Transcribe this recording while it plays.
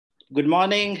Good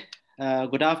morning,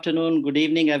 good afternoon, good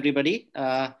evening, everybody.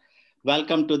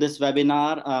 Welcome to this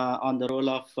webinar on the role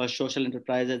of social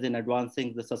enterprises in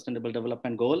advancing the Sustainable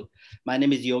Development Goal. My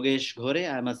name is Yogesh Ghore.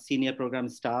 I'm a senior program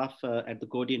staff at the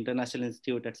Coady International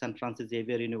Institute at San Francis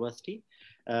Xavier University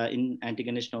in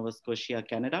Antigonish, Nova Scotia,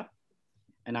 Canada.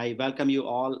 And I welcome you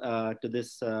all to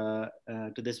this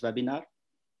webinar.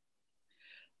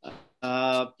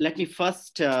 Let me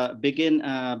first begin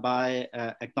by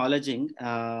acknowledging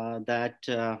that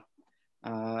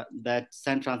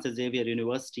San Francis Xavier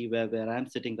University, where I'm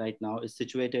sitting right now, is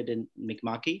situated in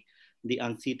Mi'kmaq, the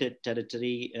unceded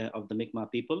territory of the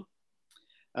Mi'kmaq people.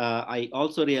 I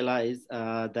also realize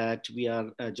that we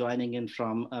are joining in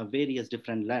from various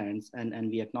different lands, and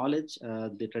we acknowledge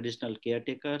the traditional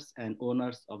caretakers and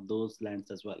owners of those lands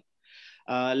as well.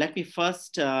 Let me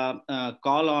first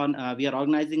call on, we are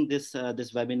organizing this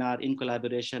webinar in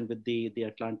collaboration with the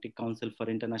Atlantic Council for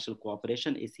International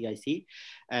Cooperation, ACIC,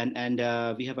 and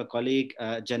we have a colleague,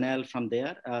 Janelle, from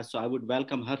there. So I would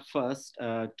welcome her first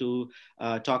to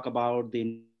talk about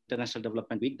the International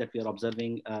Development Week that we are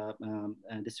observing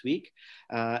this week,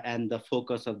 and the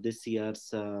focus of this year's,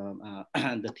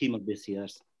 the theme of this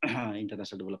year's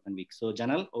International Development Week. So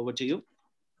Janelle, over to you.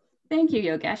 Thank you,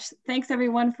 Yogesh. Thanks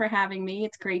everyone for having me.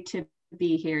 It's great to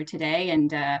be here today,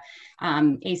 and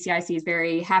ACIC is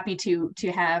very happy to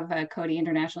have Coady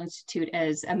International Institute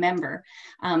as a member.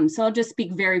 So I'll just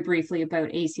speak very briefly about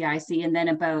ACIC and then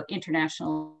about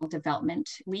International Development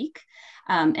Week.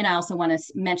 And I also want to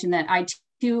mention that I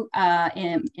too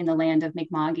am in the land of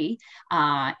Mi'kmaq,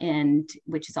 and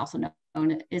which is also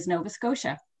known as Nova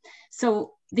Scotia.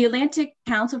 So the Atlantic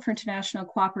Council for International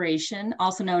Cooperation,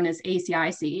 also known as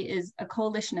ACIC, is a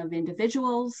coalition of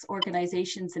individuals,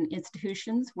 organizations, and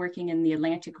institutions working in the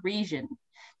Atlantic region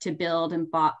to build and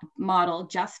model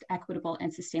just, equitable,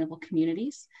 and sustainable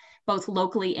communities, both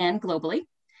locally and globally.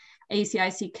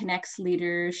 ACIC connects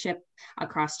leadership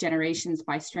across generations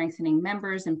by strengthening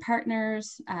members and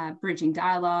partners, bridging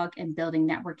dialogue, and building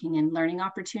networking and learning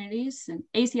opportunities. And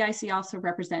ACIC also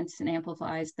represents and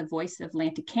amplifies the voice of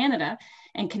Atlantic Canada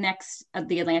and connects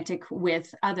the Atlantic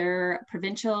with other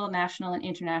provincial, national, and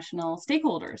international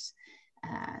stakeholders.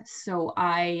 So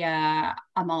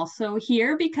I'm also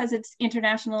here because it's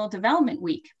International Development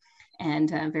Week.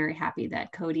 And I'm very happy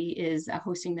that Coady is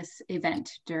hosting this event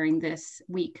during this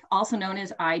week, also known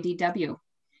as IDW.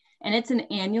 And it's an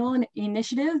annual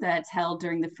initiative that's held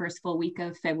during the first full week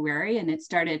of February, and it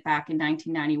started back in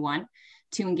 1991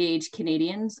 to engage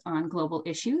Canadians on global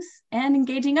issues and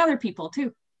engaging other people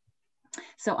too.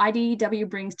 So IDW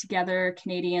brings together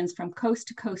Canadians from coast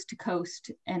to coast to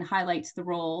coast and highlights the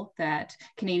role that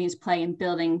Canadians play in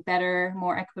building better,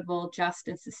 more equitable, just,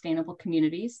 and sustainable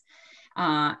communities.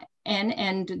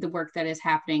 And the work that is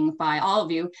happening by all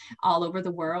of you all over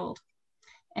the world.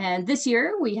 And this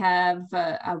year we have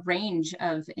a range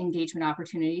of engagement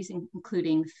opportunities,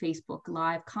 including Facebook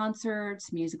Live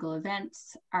concerts, musical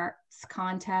events, arts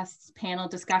contests, panel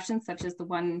discussions, such as the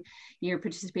one you're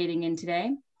participating in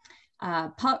today,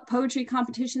 poetry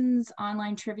competitions,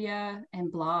 online trivia,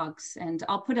 and blogs. And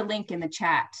I'll put a link in the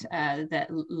chat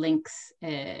that links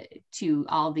to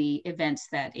all the events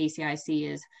that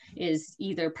ACIC is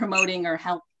either promoting or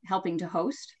helping to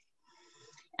host.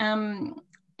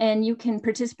 And you can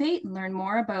participate and learn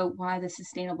more about why the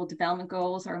Sustainable Development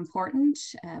Goals are important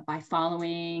by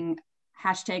following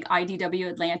hashtag IDW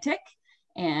Atlantic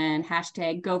and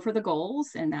hashtag Go for the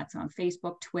Goals. And that's on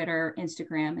Facebook, Twitter,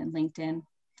 Instagram, and LinkedIn.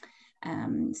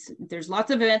 So there's lots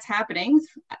of events happening,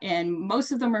 and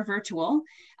most of them are virtual.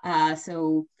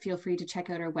 So feel free to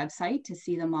check out our website to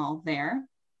see them all there.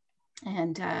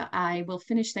 And I will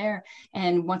finish there.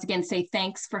 And once again, say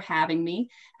thanks for having me.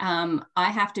 I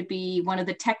have to be one of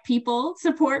the tech people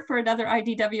support for another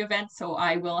IDW event. So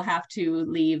I will have to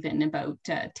leave in about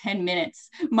 10 minutes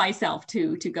myself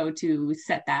to go to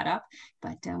set that up.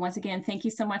 But once again, thank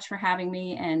you so much for having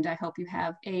me. And I hope you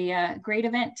have a great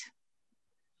event.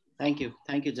 Thank you,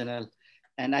 Janelle.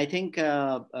 And I think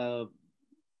the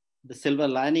silver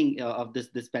lining of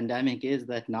this pandemic is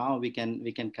that now we can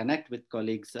connect with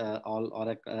colleagues all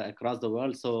across the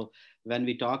world. So when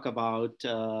we talk about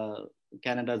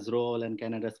Canada's role and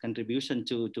Canada's contribution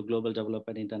to global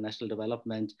development, international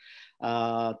development,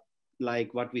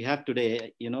 like what we have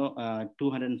today,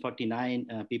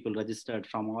 249 people registered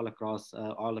from all across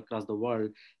the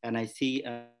world, and I see.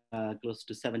 Close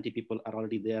to 70 people are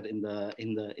already there in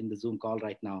the Zoom call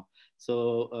right now.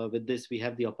 So with this, we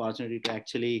have the opportunity to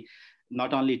actually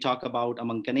not only talk about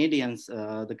among Canadians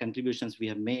the contributions we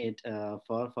have made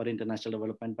for international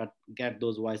development, but get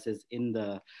those voices in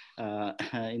the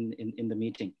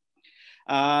meeting.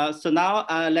 So now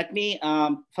let me,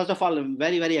 first of all, I'm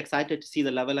very, very excited to see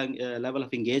the level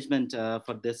of engagement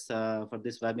for this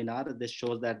webinar. This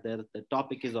shows that the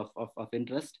topic is of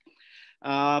interest.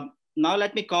 Now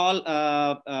let me call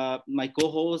my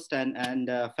co-host and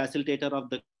facilitator of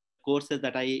the courses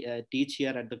that I teach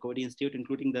here at the Coady Institute,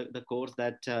 including the course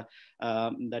that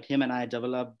that him and I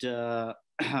developed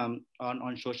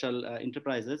on social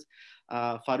enterprises,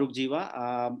 Farooq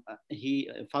Jiwa.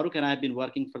 Farooq and I have been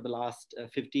working for the last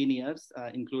 15 years,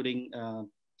 including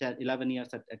 11 years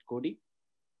at Coady.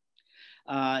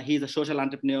 He's a social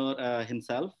entrepreneur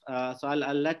himself. So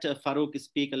I'll let Farooq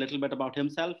speak a little bit about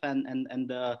himself and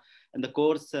the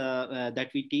course that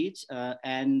we teach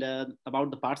and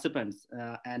about the participants.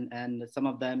 And some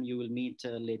of them you will meet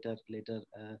later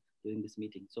during this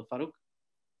meeting. So Farooq.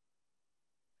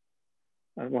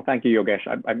 Well, thank you, Yogesh.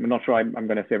 I'm not sure I'm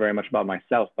going to say very much about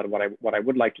myself, but what I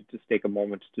would like to just take a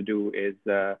moment to do is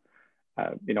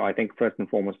I think first and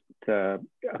foremost,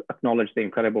 acknowledge the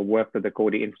incredible work that the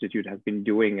Coady Institute has been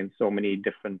doing in so many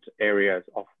different areas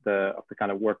of the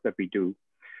kind of work that we do.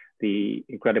 The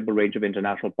incredible range of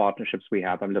international partnerships we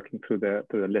have. I'm looking through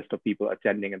the list of people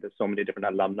attending, and there's so many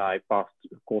different alumni, past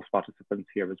course participants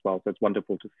here as well. So it's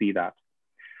wonderful to see that.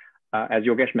 As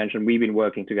Yogesh mentioned, we've been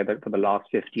working together for the last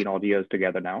 15 odd years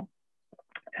together now.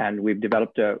 And we've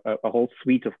developed a whole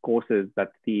suite of courses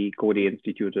that the Coady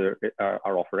Institute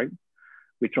are offering.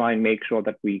 We try and make sure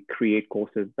that we create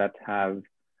courses that have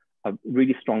a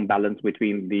really strong balance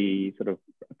between the sort of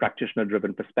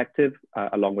practitioner-driven perspective,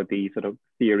 along with the sort of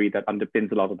theory that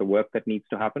underpins a lot of the work that needs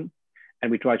to happen.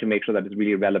 And we try to make sure that it's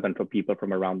really relevant for people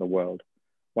from around the world.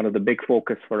 One of the big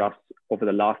focus for us over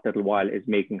the last little while is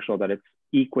making sure that it's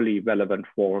equally relevant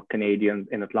for Canadians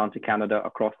in Atlantic Canada,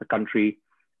 across the country,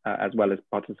 as well as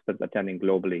participants attending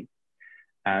globally.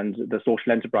 And the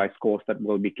social enterprise course that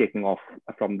will be kicking off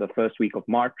from the first week of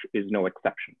March is no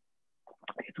exception.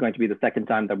 It's going to be the second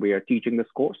time that we are teaching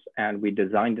this course, and we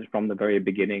designed it from the very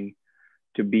beginning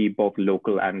to be both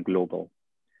local and global.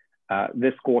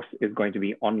 This course is going to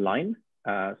be online.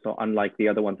 So unlike the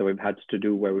other ones that we've had to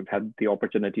do, where we've had the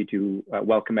opportunity to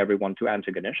welcome everyone to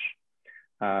Antigonish,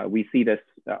 we see this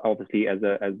obviously as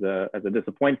a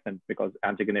disappointment, because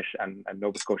Antigonish and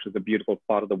Nova Scotia is a beautiful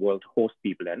part of the world to host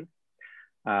people in.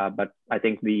 But I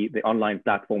think the online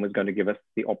platform is going to give us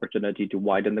the opportunity to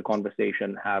widen the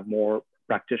conversation, have more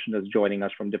practitioners joining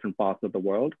us from different parts of the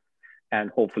world, and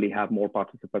hopefully have more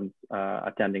participants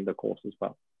attending the course as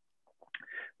well.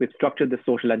 We've structured the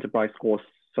social enterprise course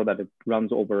so that it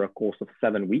runs over a course of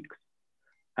 7 weeks.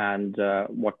 And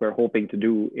what we're hoping to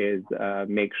do is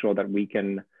make sure that we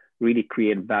can really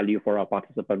create value for our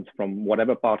participants from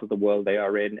whatever part of the world they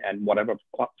are in and whatever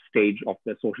stage of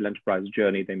the social enterprise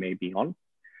journey they may be on.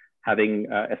 Having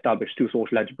established 2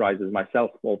 social enterprises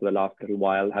myself over the last little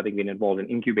while, having been involved in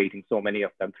incubating so many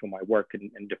of them through my work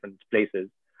in different places,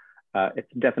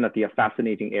 it's definitely a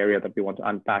fascinating area that we want to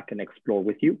unpack and explore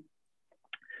with you.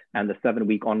 And the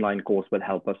 7-week online course will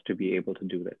help us to be able to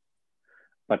do this.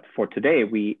 But for today,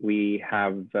 we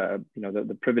have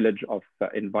the privilege of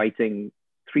inviting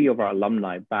 3 of our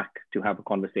alumni back to have a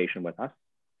conversation with us.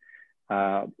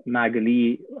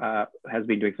 Magalie has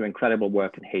been doing some incredible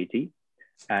work in Haiti,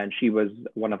 and she was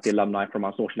one of the alumni from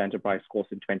our social enterprise course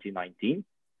in 2019.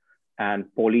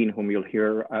 And Pauline, whom you'll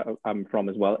hear from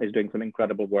as well, is doing some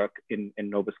incredible work in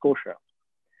Nova Scotia.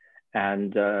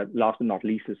 And last but not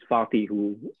least is Fati,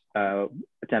 who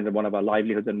attended one of our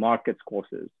livelihoods and markets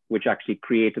courses, which actually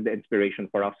created the inspiration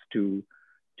for us to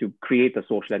create the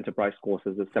social enterprise course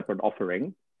as a separate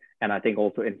offering. And I think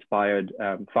also inspired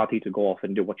Fati to go off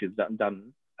and do what she's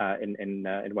done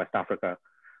in West Africa.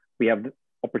 We have the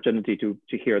opportunity to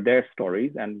hear their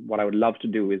stories. And what I would love to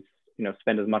do is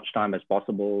spend as much time as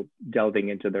possible delving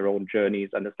into their own journeys,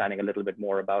 understanding a little bit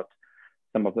more about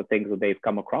some of the things that they've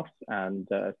come across and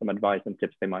some advice and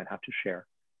tips they might have to share.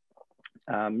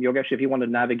 Yogesh, if you want to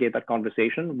navigate that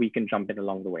conversation, we can jump in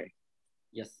along the way.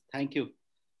 Yes, thank you.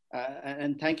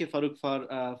 And thank you, Farooq,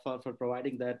 for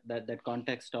providing that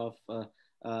context of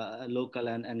local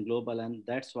and global, and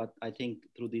that's what I think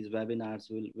through these webinars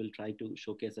we'll try to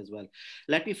showcase as well.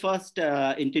 Let me first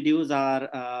introduce our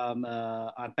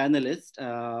panelists,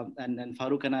 and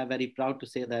Farooq and I are very proud to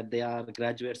say that they are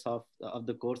graduates of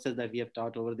the courses that we have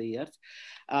taught over the years.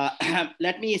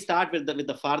 Let me start with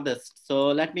the farthest. So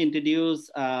let me introduce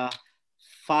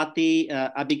Fati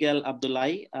Abigail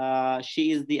Abdulai.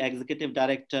 She is the Executive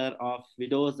Director of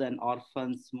Widows and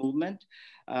Orphans Movement,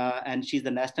 and she's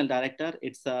the National Director.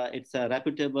 It's a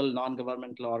reputable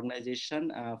non-governmental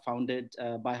organization founded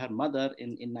by her mother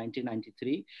in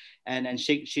 1993, and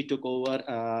she took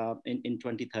over in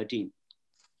 2013.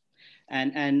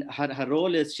 And her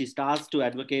role is she starts to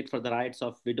advocate for the rights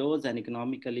of widows and to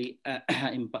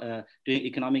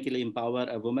economically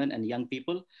empower women and young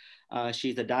people.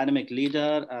 She's a dynamic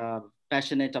leader,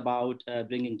 passionate about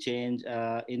bringing change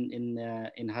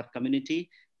in her community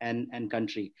and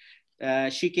country.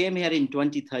 She came here in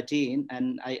 2013,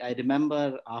 and I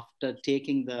remember after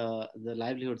taking the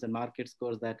livelihoods and markets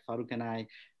course that Farooq and I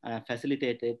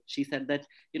facilitated, she said that,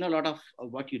 a lot of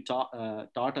what you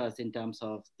taught us in terms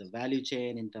of the value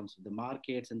chain, in terms of the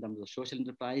markets, in terms of social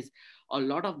enterprise, a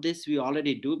lot of this we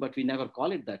already do, but we never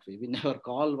call it that way. We never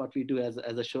call what we do as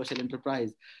a social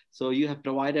enterprise. So you have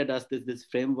provided us this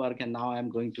framework, and now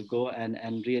I'm going to go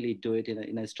and really do it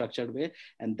in a structured way.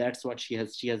 And that's what she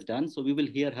has done. So we will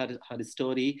hear her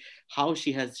story, how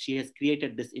she has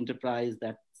created this enterprise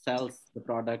that sells the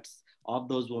products of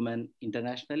those women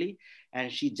internationally.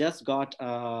 And she just got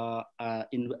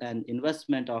an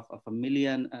investment of $1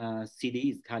 million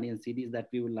CDs, Ghanaian CDs, that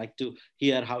we would like to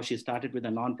hear how she started with a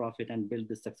nonprofit and built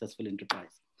this successful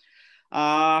enterprise.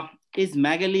 Is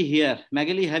Magalie here?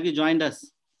 Magalie, have you joined us?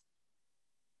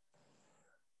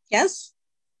 Yes.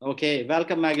 Okay,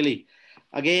 welcome, Magalie.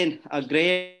 Again, a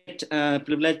great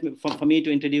privilege for me to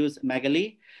introduce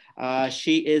Magalie.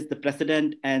 She is the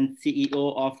president and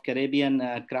CEO of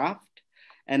Caribbean Craft.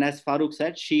 And as Farooq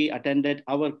said, she attended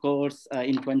our course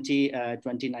in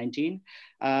 2019.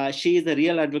 She is a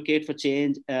real advocate for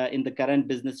change in the current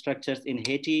business structures in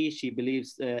Haiti. She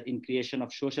believes in creation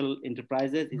of social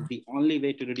enterprises is the only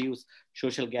way to reduce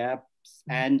social gaps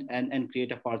and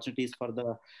create opportunities for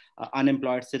the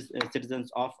unemployed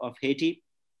citizens of Haiti.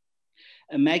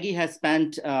 Maggie has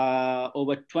spent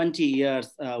over 20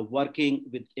 years working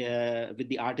with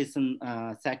the artisan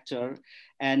sector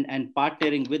and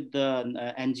partnering with the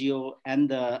NGO and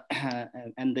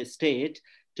the state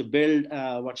to build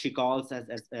what she calls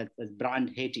as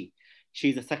brand Haiti.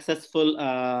 She's a successful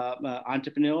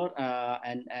entrepreneur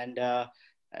and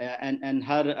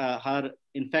her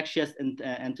infectious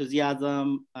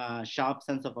enthusiasm, sharp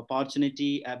sense of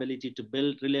opportunity, ability to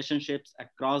build relationships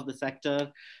across the sector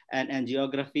and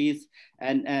geographies,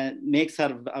 and makes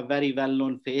her a very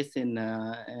well-known face in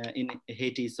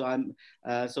Haiti. So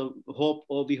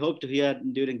we hope to hear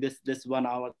during this 1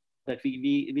 hour that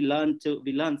we learn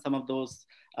some of those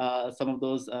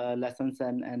lessons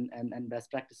and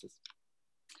best practices.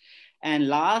 And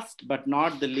last but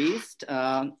not the least,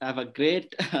 I have a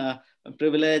great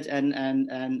privilege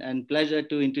and pleasure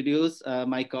to introduce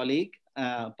my colleague,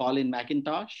 Pauline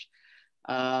MacIntosh.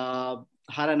 Her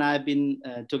and I have been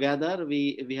together.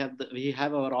 We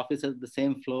have our office at the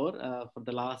same floor for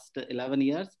the last 11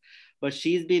 years. But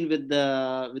she's been with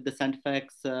the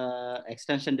StFX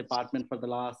extension department for the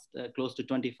last close to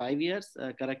 25 years.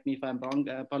 Correct me if I'm wrong,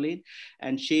 Pauline.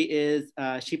 And she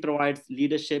provides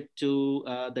leadership to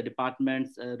the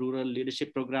department's rural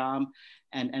leadership program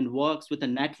and works with a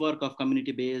network of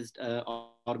community-based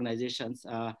organizations,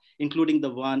 including the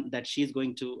one that she's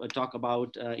going to talk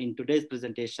about in today's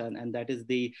presentation, and that is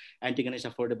the Antigonish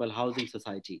Affordable Housing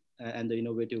Society and the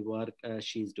innovative work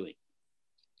she's doing.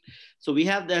 So we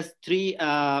have these three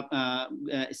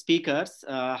speakers.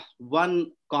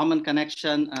 One common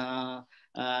connection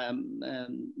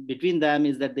between them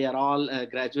is that they are all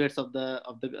graduates of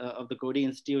the Coady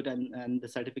Institute and the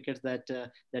certificates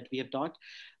that we have taught.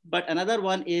 But another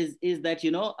one is that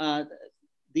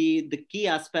the key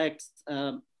aspects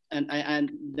and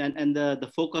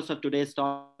the focus of today's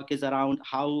talk is around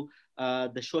how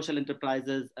the social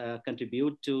enterprises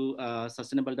contribute to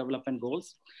sustainable development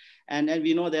goals. And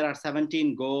we know there are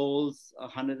 17 goals,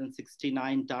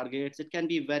 169 targets. It can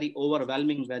be very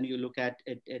overwhelming when you look at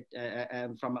it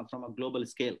from a global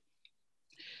scale.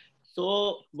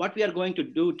 So what we are going to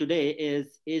do today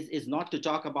is not to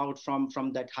talk about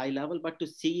from that high level, but to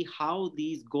see how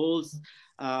these goals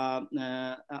are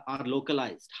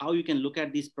localized, how you can look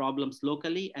at these problems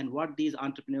locally, and what these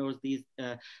entrepreneurs, these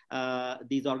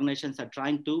organizations are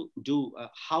trying to do,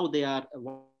 how they are,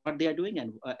 what they are doing,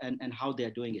 and how they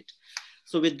are doing it.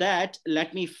 So with that,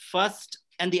 let me first,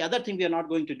 and the other thing we are not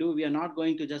going to do, we are not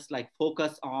going to just like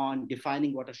focus on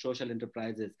defining what a social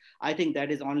enterprise is. I think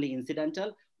that is only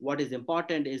incidental. What is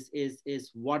important is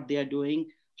what they are doing,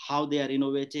 how they are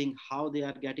innovating, how they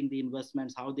are getting the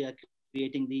investments, how they are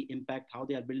creating the impact, how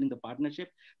they are building the partnership.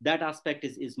 That aspect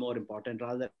is more important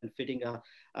rather than fitting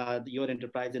your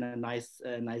enterprise in a nice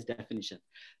definition.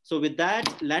 So with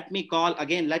that, let me go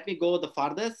the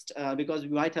farthest because we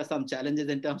might have some challenges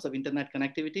in terms of internet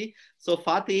connectivity. So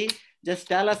Fati, just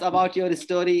tell us about your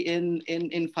story in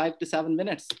 5 to 7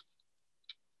 minutes.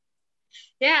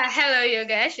 Yeah, hello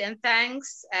Yogesh, and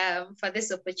thanks for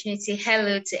this opportunity.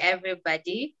 Hello to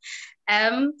everybody.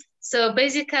 So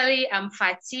basically, I'm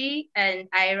Fati, and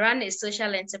I run a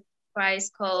social enterprise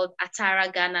called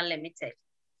Atara Ghana Limited.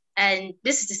 And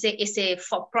this is to say it's a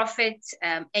for-profit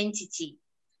entity.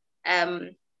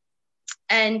 And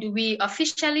we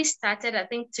officially started, I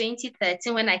think,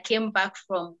 2013 when I came back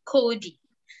from Coady.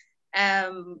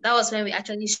 That was when we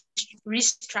actually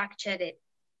restructured it.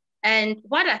 And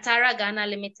what Atara Ghana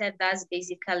Limited does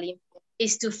basically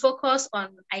is to focus on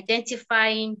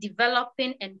identifying,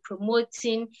 developing, and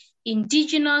promoting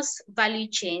indigenous value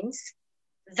chains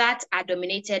that are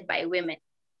dominated by women.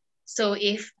 So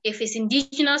if it's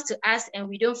indigenous to us and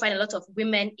we don't find a lot of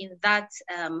women in that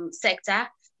sector,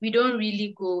 we don't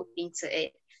really go into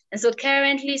it. And so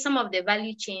currently, some of the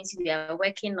value chains we are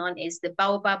working on is the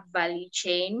baobab value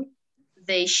chain,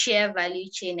 the share value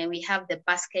chain, and we have the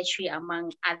basketry,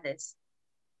 among others.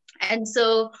 And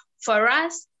so for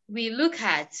us, we look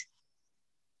at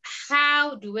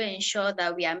how do we ensure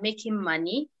that we are making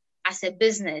money as a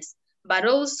business, but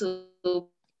also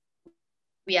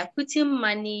we are putting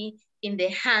money in the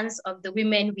hands of the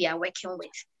women we are working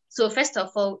with. So first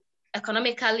of all,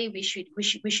 economically, we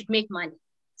should make money.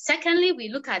 Secondly, we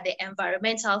look at the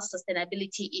environmental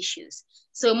sustainability issues.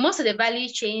 So most of the value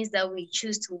chains that we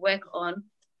choose to work on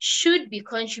should be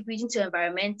contributing to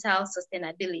environmental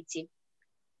sustainability.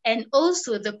 And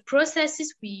also the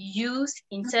processes we use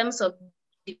in terms of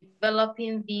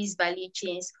developing these value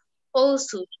chains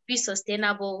also be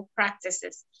sustainable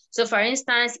practices. So for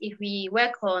instance, if we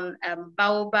work on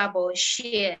baobab or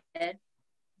share,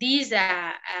 these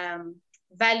are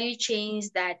value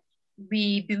chains that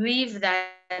we believe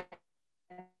that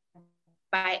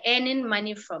by earning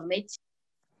money from it,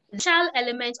 the social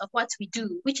element of what we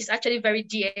do, which is actually very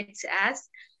dear to us,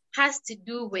 has to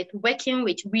do with working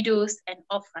with widows and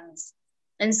orphans.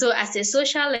 And so as a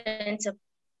social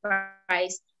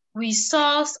enterprise, we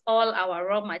source all our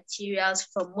raw materials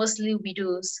from mostly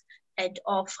widows and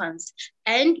orphans.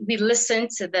 And we listen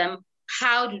to them.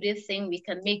 How do they think we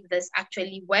can make this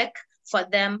actually work for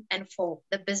them and for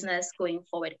the business going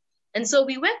forward? And so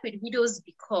we work with widows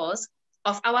because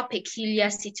of our peculiar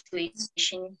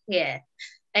situation here.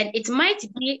 And it might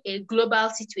be a global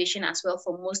situation as well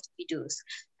for most widows.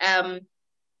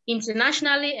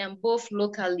 Internationally and both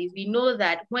locally, we know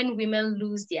that when women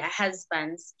lose their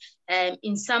husbands,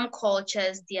 in some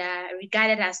cultures, they are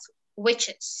regarded as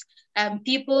witches.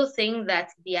 People think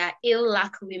that they are ill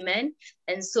luck women.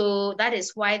 And so that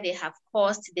is why they have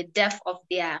caused the death of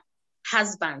their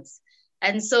husbands.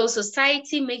 And so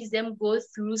society makes them go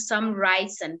through some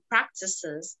rites and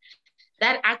practices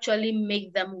that actually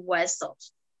make them worse off.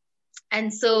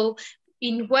 And so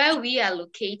in where we are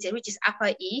located, which is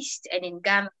Upper East and in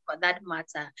Ghana for that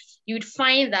matter, you would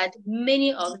find that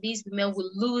many of these women will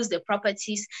lose the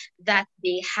properties that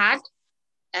they had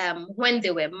when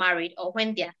they were married or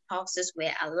when their spouses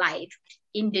were alive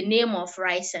in the name of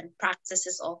rites and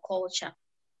practices or culture.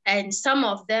 And some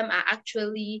of them are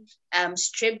actually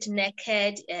stripped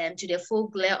naked to the full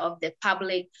glare of the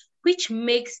public, which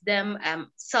makes them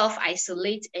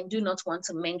self-isolate and do not want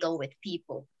to mingle with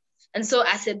people. And so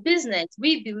as a business,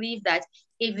 we believe that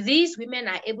if these women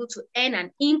are able to earn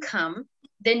an income,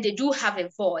 then they do have a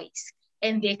voice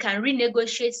and they can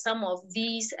renegotiate some of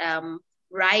these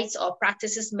rights or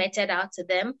practices meted out to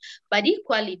them, but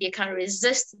equally they can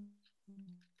resist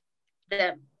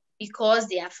them because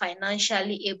they are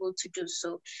financially able to do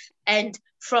so. And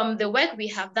from the work we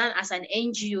have done as an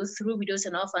NGO through Widows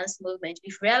and Orphans Movement,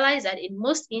 we've realized that in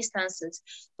most instances,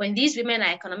 when these women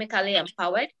are economically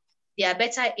empowered, they are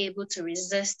better able to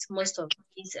resist most of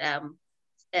these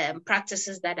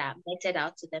practices that are meted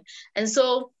out to them. And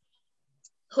so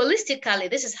holistically,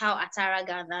 this is how Atara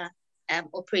Ghana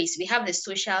operates. We have the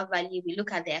social value, we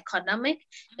look at the economic,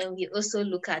 and we also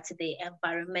look at the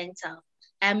environmental.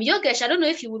 Yogesh, I don't know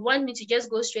if you would want me to just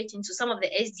go straight into some of the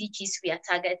SDGs we are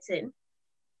targeting.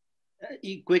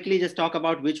 You quickly just talk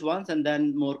about which ones and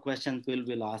then more questions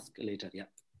we'll ask later, yeah.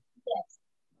 Yes.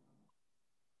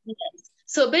 Yes.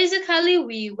 So basically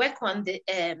we work on the,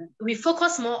 we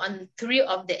focus more on 3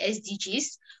 of the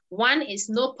SDGs. 1 is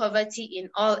no poverty in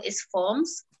all its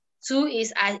forms. 2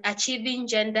 is achieving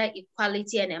gender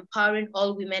equality and empowering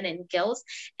all women and girls.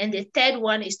 And the 3rd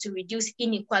one is to reduce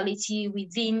inequality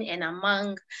within and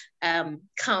among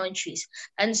countries.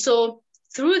 And so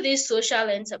through this social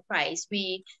enterprise,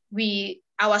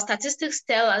 our statistics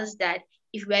tell us that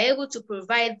if we are able to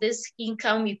provide this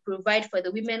income we provide for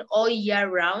the women all year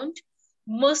round,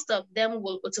 most of them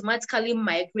will automatically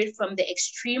migrate from the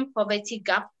extreme poverty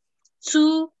gap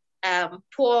to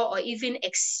poor or even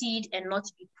exceed and not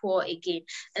be poor again.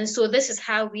 And so this is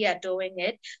how we are doing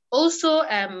it. Also,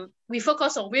 we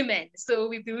focus on women. So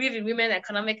we believe in women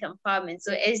economic empowerment.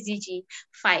 So SDG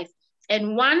 5.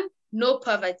 And 1, no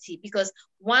poverty, because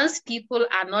once people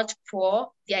are not poor,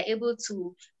 they are able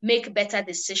to make better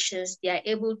decisions. They are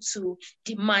able to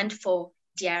demand for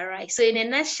their rights. So in a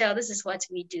nutshell, this is what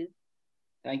we do.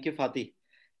 Thank you, Fati.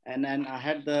 And I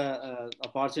had the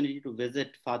opportunity to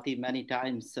visit Fati many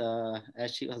times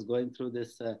as she was going through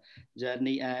this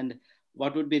journey. And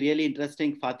what would be really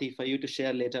interesting, Fati, for you to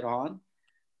share later on,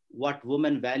 what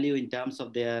women value in terms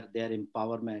of their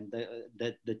empowerment,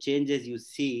 the changes you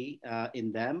see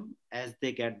in them as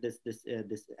they get this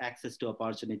access to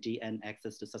opportunity and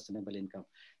access to sustainable income.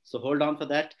 So hold on for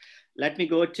that. Let me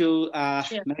go to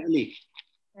Sure. Magalie.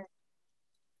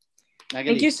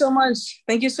 Thank you so much.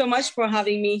 Thank you so much for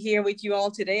having me here with you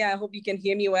all today. I hope you can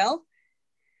hear me well.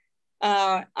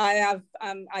 I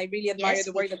really admire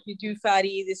the work that you do,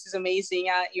 Fati. This is amazing.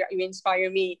 You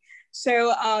inspire me.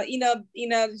 So,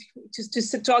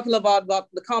 to talk about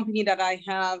the company that I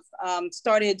have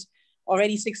started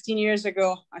already 16 years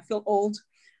ago. I feel old.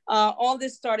 All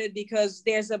this started because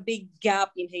there's a big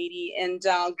gap in Haiti, and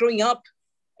growing up,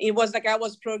 it was like I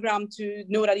was programmed to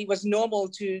know that it was normal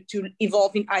to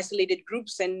evolve in isolated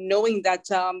groups, and knowing that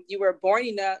you were born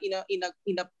in a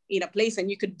place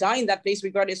and you could die in that place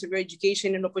regardless of your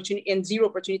education and opportunity, and zero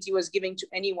opportunity was given to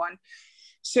anyone.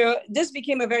 So this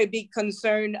became a very big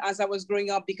concern as I was growing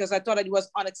up, because I thought it was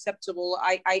unacceptable.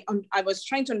 I was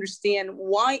trying to understand,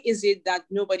 why is it that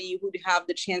nobody would have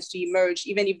the chance to emerge,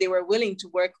 even if they were willing to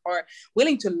work or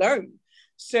willing to learn?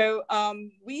 So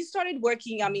we started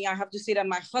working. I mean, I have to say that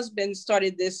my husband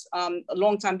started this a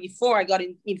long time before I got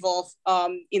involved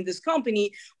in this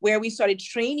company, where we started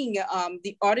training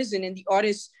the artisan and the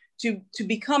artists to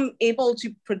become able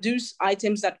to produce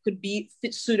items that could be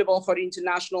suitable for the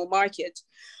international market.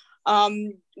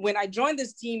 When I joined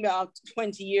this team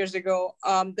 20 years ago,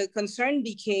 the concern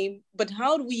became, but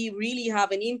how do we really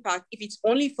have an impact if it's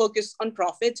only focused on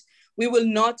profit? We will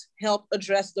not help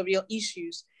address the real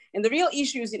issues. And the real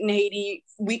issues in Haiti,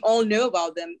 we all know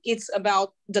about them. It's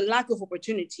about the lack of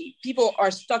opportunity. People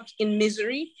are stuck in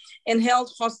misery and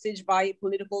held hostage by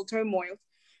political turmoil.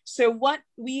 So what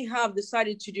we have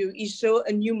decided to do is show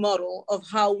a new model of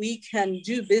how we can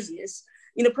do business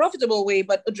in a profitable way,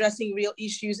 but addressing real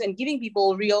issues and giving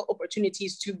people real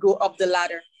opportunities to go up the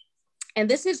ladder. And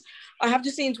this is, I have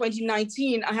to say, in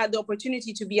 2019, I had the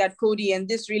opportunity to be at Coady, and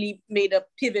this really made a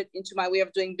pivot into my way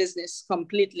of doing business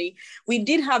completely. We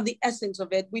did have the essence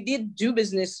of it. We did do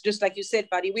business, just like you said,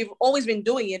 Fati. We've always been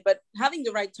doing it, but having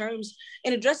the right terms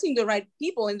and addressing the right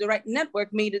people in the right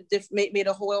network made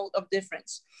a whole world of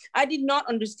difference. I did not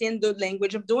understand the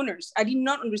language of donors. I did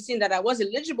not understand that I was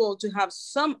eligible to have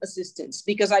some assistance,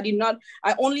 because I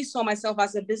only saw myself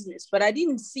as a business, but I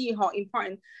didn't see how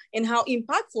important and how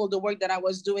impactful the work that I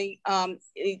was doing, how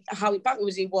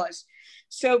impactful it was.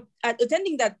 So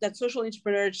attending that social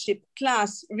entrepreneurship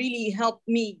class really helped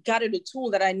me gather the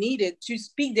tool that I needed to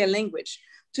speak their language,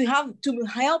 to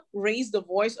help raise the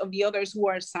voice of the others who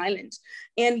are silent,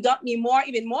 and got me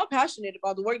even more passionate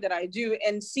about the work that I do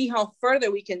and see how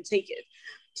further we can take it.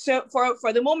 So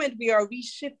for the moment, we are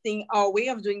reshifting our way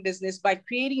of doing business by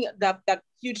creating that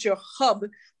future hub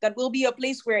that will be a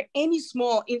place where any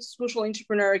small social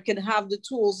entrepreneur can have the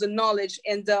tools, the knowledge,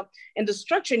 and the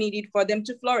structure needed for them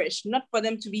to flourish, not for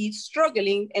them to be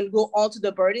struggling and go all to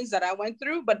the burdens that I went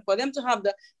through, but for them to have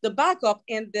the backup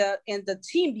and the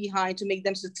team behind to make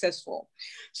them successful.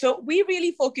 So we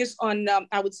really focus on,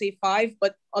 I would say 5,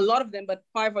 but a lot of them, but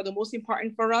 5 are the most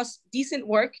important for us. Decent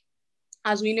work,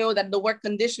 as we know that the work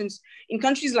conditions in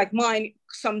countries like mine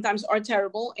sometimes are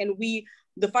terrible. And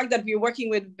the fact that we're working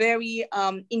with very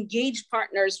engaged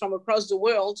partners from across the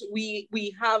world,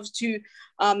 we have to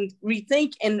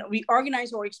rethink and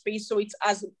reorganize our space so it's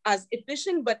as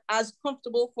efficient, but as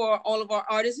comfortable for all of our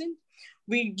artisans.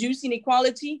 Reduce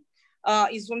inequality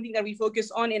is something that we focus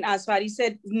on. And as Fati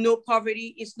said, no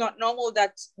poverty. It's not normal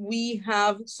that we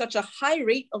have such a high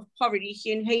rate of poverty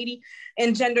here in Haiti.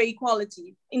 And gender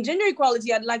equality. In gender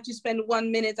equality, I'd like to spend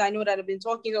 1 minute. I know that I've been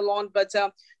talking a lot, but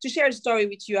to share a story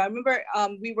with you. I remember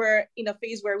we were in a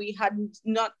phase where we had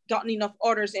not gotten enough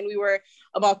orders, and we were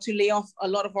about to lay off a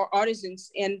lot of our artisans.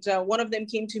 And one of them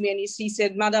came to me and he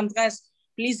said, "Madame Dresse,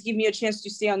 please give me a chance to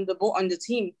stay on the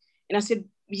team." And I said,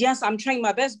 "Yes, I'm trying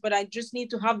my best, but I just need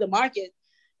to have the market."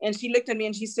 And she looked at me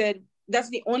and she said, "That's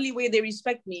the only way they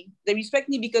respect me. They respect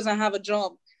me because I have a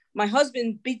job. My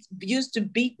husband used to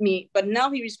beat me, but now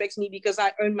he respects me because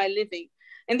I earn my living."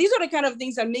 And these are the kind of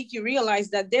things that make you realize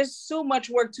that there's so much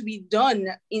work to be done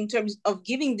in terms of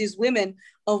giving these women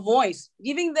a voice,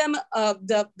 giving them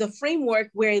the framework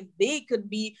where they could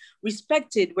be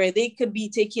respected, where they could be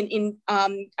taken in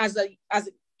as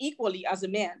equally as a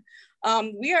man.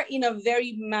 We are in a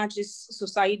very machist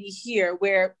society here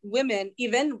where women,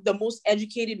 even the most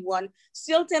educated one,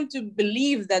 still tend to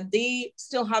believe that they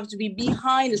still have to be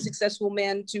behind a successful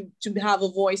man to have a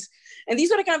voice. And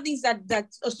these are the kind of things that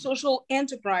a social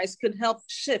enterprise could help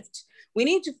shift. We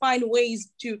need to find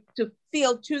ways to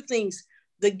fill two things: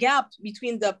 the gap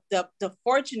between the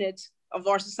fortunate of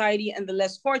our society and the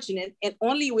less fortunate, and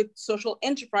only with social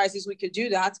enterprises we could do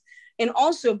that, and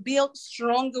also build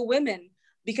stronger women.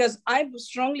 Because I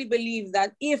strongly believe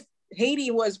that if Haiti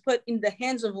was put in the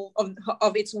hands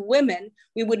of its women,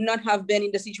 we would not have been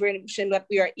in the situation that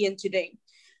we are in today.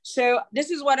 So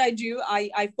this is what I do.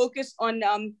 I focus on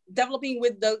developing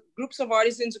with the groups of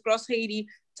artisans across Haiti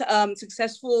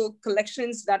successful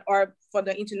collections that are for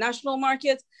the international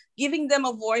market, giving them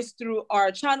a voice through our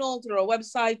channel, through our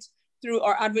website, through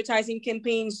our advertising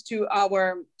campaigns, to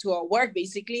our work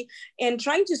basically, and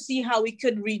trying to see how we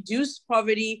could reduce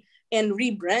poverty and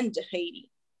rebrand Haiti.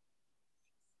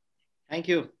 Thank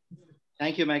you.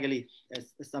 Thank you, Magalie.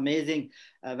 It's amazing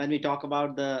when we talk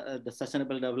about the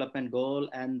Sustainable Development Goal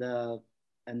and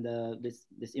this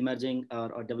emerging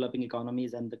or developing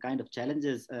economies and the kind of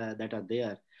challenges that are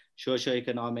there,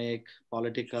 socio-economic,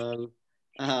 political,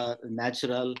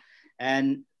 natural,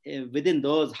 and within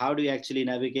those, how do you actually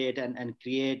navigate and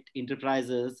create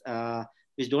enterprises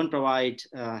which don't provide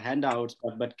handouts,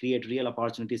 but create real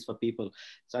opportunities for people.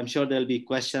 So I'm sure there'll be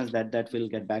questions that we'll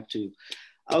get back to.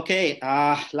 Okay,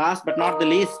 last but not the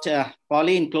least,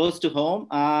 Pauline, close to home.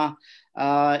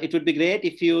 It would be great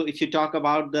if you talk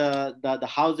about the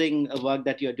housing work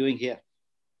that you're doing here.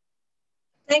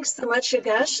 Thanks so much,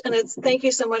 Yogesh, and thank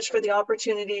you so much for the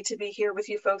opportunity to be here with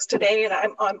you folks today. And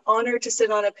I'm honored to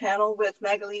sit on a panel with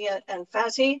Magalie and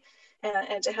Fati,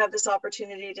 and to have this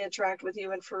opportunity to interact with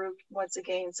you and Farouk once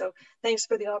again. So thanks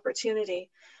for the opportunity.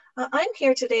 I'm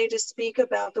here today to speak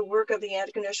about the work of the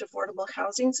Antigonish Affordable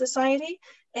Housing Society.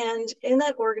 And in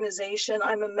that organization,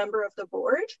 I'm a member of the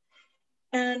board.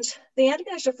 And the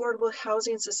Antigonish Affordable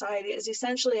Housing Society is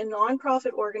essentially a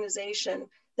nonprofit organization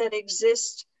that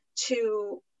exists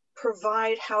to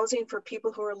provide housing for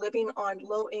people who are living on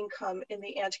low income in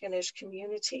the Antigonish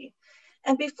community.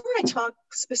 And before I talk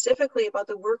specifically about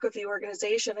the work of the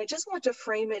organization, I just want to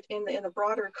frame it in a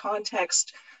broader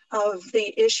context of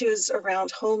the issues around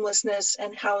homelessness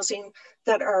and housing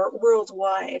that are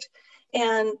worldwide.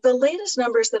 And the latest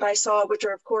numbers that I saw, which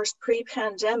are of course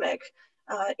pre-pandemic,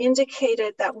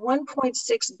 indicated that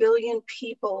 1.6 billion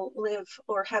people live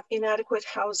or have inadequate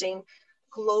housing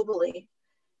globally.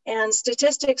 And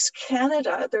Statistics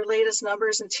Canada, their latest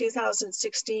numbers in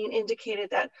 2016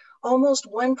 indicated that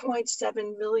almost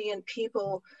 1.7 million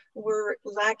people were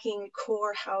lacking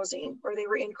core housing, or they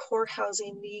were in core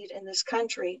housing need in this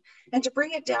country. And to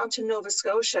bring it down to Nova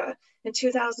Scotia, in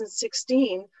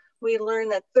 2016, we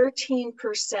learned that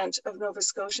 13% of Nova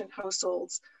Scotian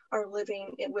households are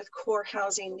living with core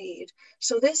housing need.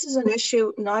 So this is an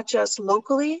issue not just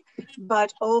locally,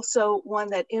 but also one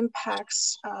that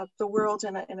impacts the world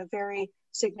in a very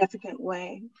significant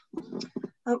way.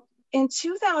 In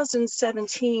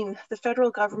 2017, the federal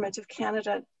government of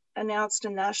Canada announced a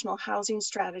national housing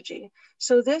strategy.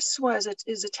 So this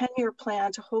is a 10-year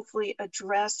plan to hopefully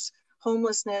address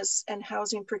homelessness and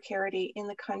housing precarity in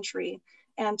the country,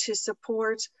 and to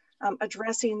support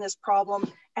addressing this problem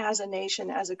as a nation,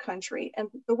 as a country. And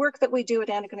the work that we do at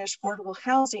Antigonish Affordable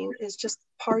Housing is just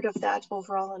part of that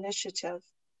overall initiative.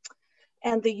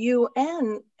 And the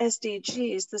UN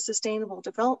SDGs, the Sustainable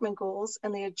Development Goals,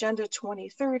 and the Agenda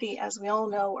 2030, as we all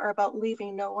know, are about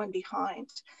leaving no one behind.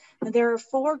 And there are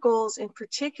 4 goals in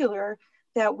particular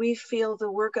that we feel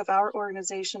the work of our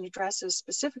organization addresses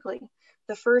specifically.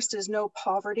 The first is no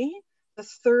poverty. The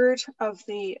third of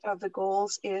the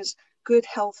goals is good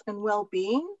health and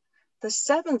well-being. The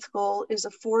 7th goal is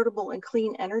affordable and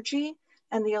clean energy.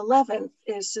 And the 11th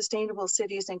is sustainable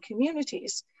cities and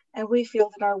communities. And we feel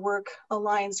that our work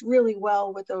aligns really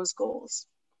well with those goals.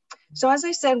 So as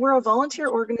I said, we're a volunteer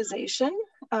organization.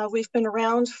 We've been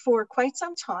around for quite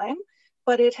some time,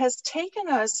 but it has taken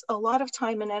us a lot of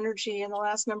time and energy in the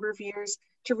last number of years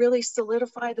to really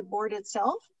solidify the board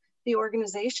itself, the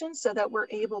organization, so that we're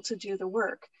able to do the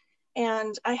work.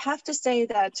 And I have to say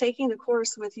that taking the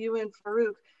course with you and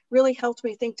Farouk really helped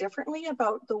me think differently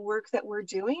about the work that we're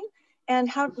doing, and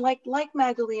how, like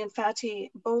Magalie and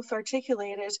Fati both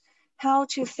articulated, how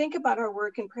to think about our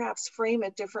work and perhaps frame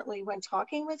it differently when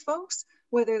talking with folks,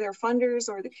 whether they're funders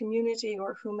or the community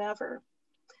or whomever.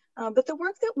 But the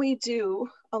work that we do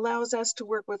allows us to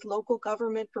work with local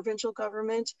government, provincial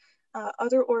government,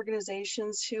 other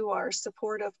organizations who are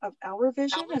supportive of our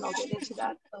vision, and I'll get into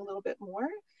that a little bit more.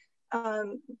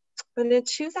 But in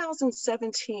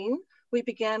 2017, we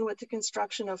began with the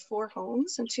construction of 4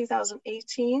 homes. In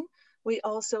 2018, we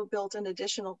also built an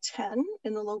additional 10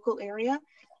 in the local area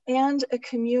and a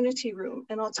community room.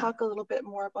 And I'll talk a little bit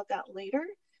more about that later.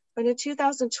 But in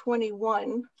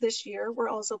 2021, this year, we're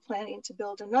also planning to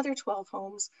build another 12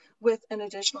 homes with an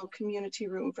additional community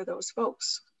room for those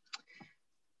folks.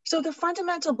 So the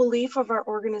fundamental belief of our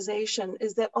organization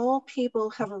is that all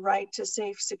people have a right to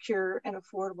safe, secure, and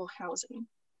affordable housing.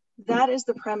 That is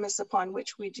the premise upon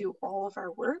which we do all of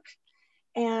our work.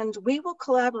 And we will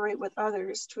collaborate with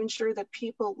others to ensure that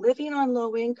people living on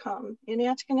low income in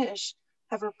Antigonish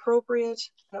have appropriate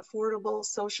and affordable,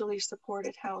 socially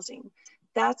supported housing.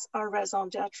 That's our raison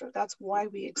d'etre. That's why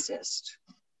we exist.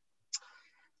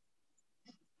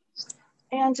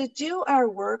 And to do our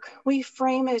work, we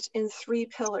frame it in 3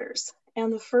 pillars.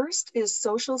 And the first is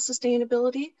social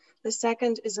sustainability. The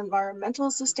second is environmental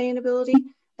sustainability.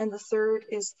 And the third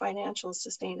is financial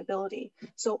sustainability.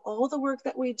 So all the work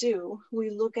that we do,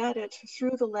 we look at it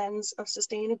through the lens of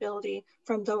sustainability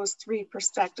from those 3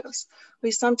 perspectives. We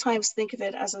sometimes think of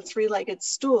it as a 3-legged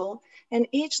stool, and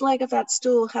each leg of that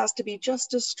stool has to be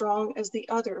just as strong as the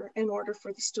other in order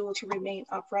for the stool to remain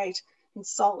upright and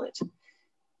solid.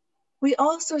 We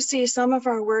also see some of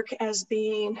our work as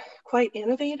being quite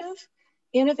innovative.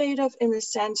 Innovative in the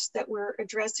sense that we're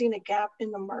addressing a gap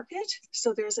in the market.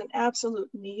 So there's an absolute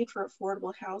need for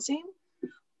affordable housing.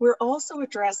 We're also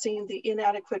addressing the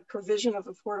inadequate provision of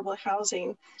affordable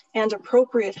housing and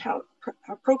appropriate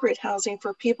housing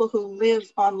for people who live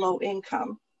on low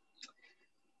income.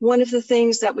 One of the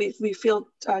things that we feel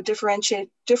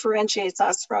differentiates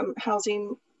us from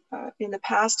housing in the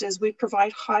past is we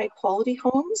provide high quality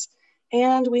homes,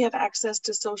 and we have access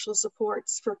to social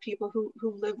supports for people who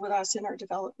live with us in our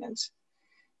development.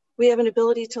 We have an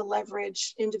ability to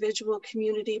leverage individual,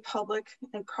 community, public,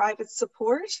 and private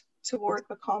support toward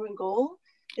a common goal.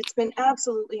 It's been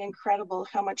absolutely incredible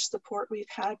how much support we've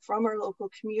had from our local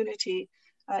community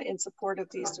in support of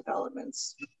these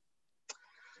developments.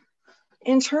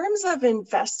 In terms of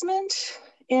investment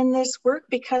in this work,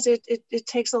 because it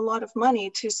takes a lot of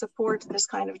money to support this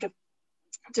kind of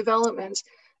development,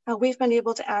 we've been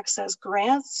able to access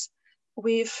grants.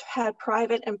 We've had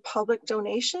private and public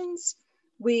donations.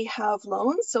 We have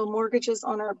loans, so mortgages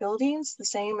on our buildings, the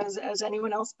same as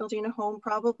anyone else building a home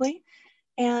probably.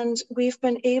 And we've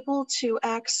been able to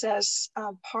access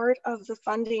part of the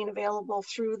funding available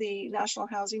through the National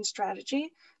Housing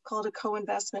Strategy called a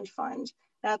co-investment fund.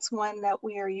 That's one that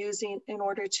we are using in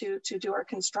order to do our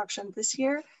construction this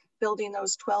year, building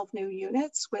those 12 new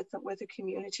units with a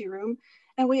community room.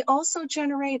 And we also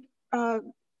generate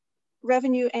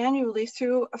revenue annually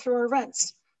through our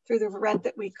rents, through the rent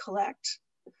that we collect.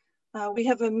 We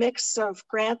have a mix of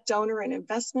grant, donor, and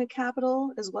investment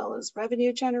capital, as well as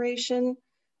revenue generation.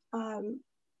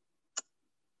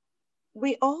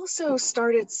 We also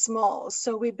started small.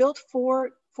 So we built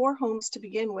four homes to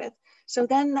begin with. So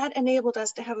then that enabled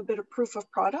us to have a bit of proof of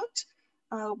product.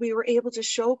 We were able to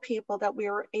show people that we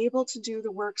were able to do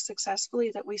the work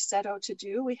successfully that we set out to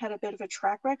do. We had a bit of a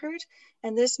track record,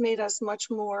 and this made us much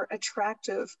more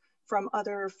attractive from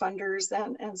other funders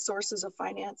and sources of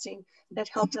financing that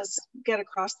helped us get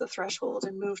across the threshold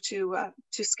and move to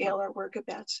scale our work a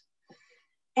bit.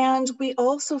 And we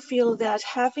also feel that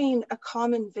having a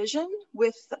common vision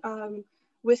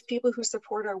with people who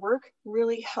support our work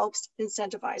really helps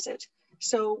incentivize it.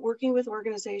 So working with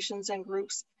organizations and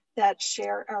groups that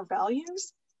share our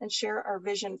values and share our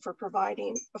vision for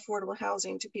providing affordable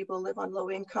housing to people who live on low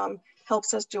income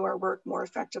helps us do our work more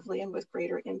effectively and with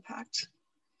greater impact.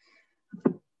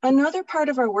 Another part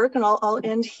of our work, and I'll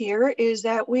end here, is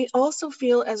that we also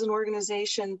feel as an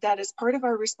organization that is part of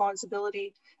our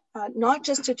responsibility, not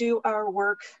just to do our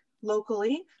work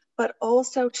locally, but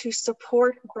also to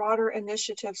support broader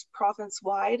initiatives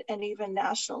province-wide and even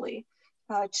nationally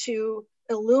to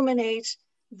illuminate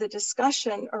the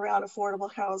discussion around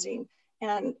affordable housing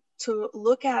and to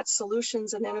look at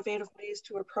solutions and innovative ways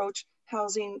to approach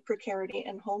housing precarity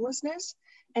and homelessness,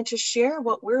 and to share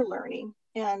what we're learning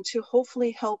and to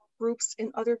hopefully help groups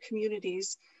in other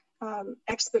communities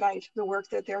expedite the work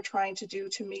that they're trying to do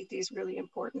to meet these really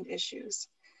important issues.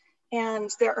 And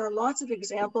there are lots of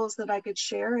examples that I could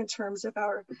share in terms of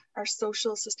our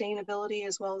social sustainability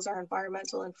as well as our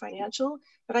environmental and financial,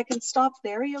 but I can stop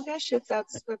there, Yogesh, if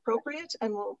that's appropriate,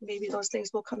 and maybe those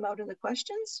things will come out in the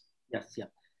questions. Yes, yeah.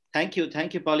 Thank you,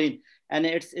 Pauline. And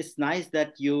it's nice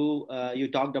that you you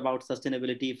talked about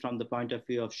sustainability from the point of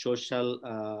view of social,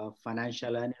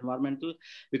 financial, and environmental.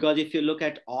 Because if you look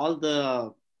at all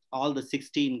the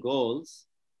 16 goals,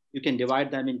 you can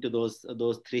divide them into those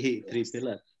three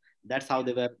pillars. That's how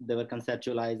they were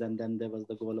conceptualized, and then there was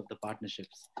the goal of the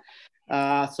partnerships.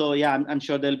 So yeah, I'm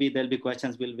sure there'll be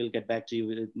questions. We'll get back to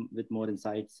you with more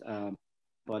insights,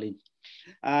 Pauline.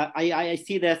 I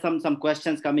see there's some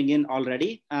questions coming in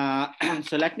already.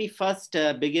 So let me first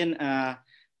begin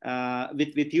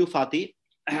with you, Fati.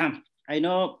 I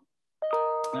know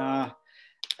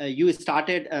you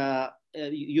started.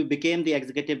 You became the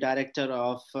executive director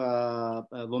of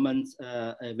Women's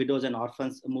Widows and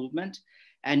Orphans movement,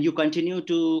 and you continue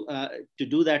to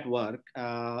do that work,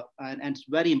 and it's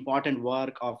very important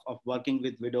work of working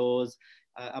with widows,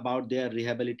 about their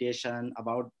rehabilitation,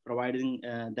 about providing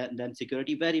them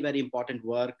security. Very, very important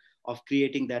work of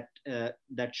creating that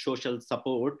social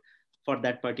support for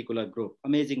that particular group.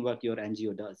 Amazing work your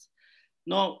NGO does.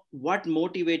 Now, what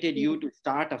motivated you to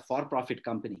start a for-profit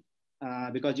company?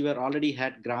 Because you were already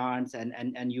had grants,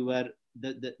 and you were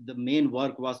the main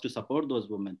work was to support those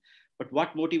women. But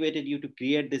what motivated you to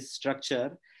create this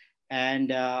structure, and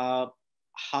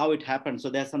how it happened? So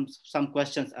there's some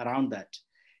questions around that.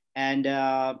 And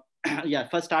yeah,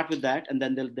 first start with that, and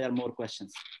then there are more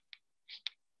questions.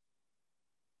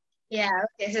 Yeah,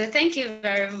 okay, so thank you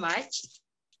very much.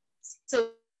 So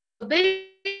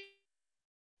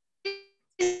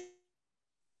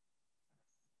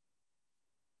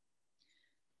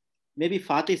maybe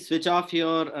Fati, switch off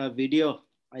your video.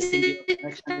 I think your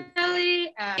connection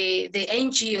is... the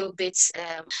NGO bits,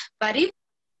 but is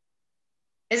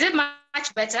it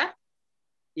much better?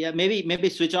 Yeah, maybe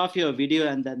switch off your video,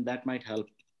 and then that might help.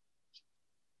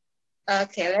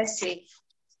 Okay, let's see.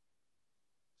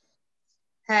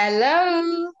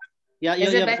 Hello. Yeah,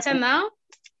 is it better now?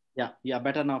 Yeah,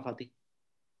 better now, Fati.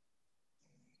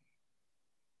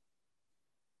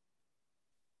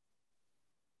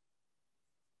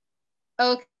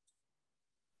 Okay.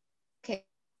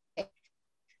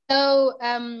 So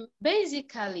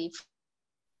basically,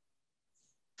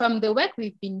 from the work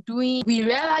we've been doing, we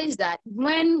realized that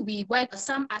when we work on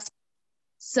some aspects.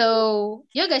 So,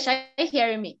 Yogesh, are you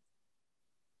hearing me?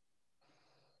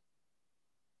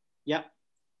 Yeah.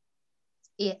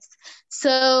 Yes.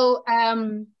 So,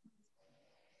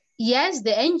 yes,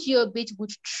 the NGO bit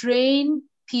would train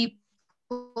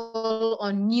people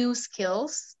on new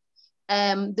skills.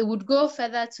 They would go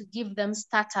further to give them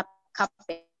startup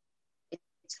capital.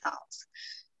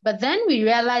 But then we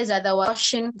realized that there was a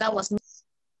option that was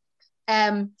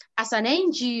as an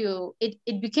NGO,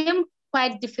 it became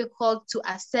quite difficult to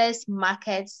assess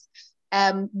markets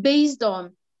based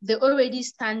on the already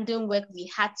standing work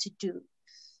we had to do.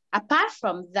 Apart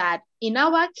from that, in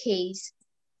our case,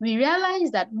 we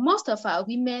realized that most of our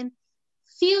women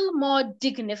feel more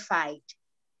dignified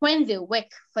when they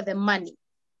work for the money.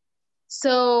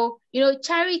 So,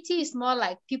 charity is more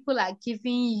like people are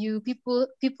giving you, people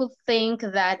think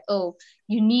that, oh,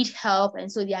 you need help,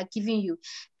 and so they are giving you.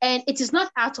 And it is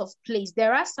not out of place.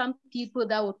 There are some people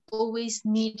that would always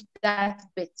need that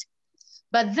bit.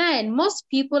 But then most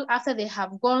people, after they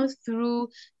have gone through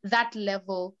that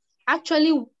level,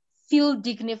 actually feel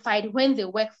dignified when they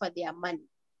work for their money.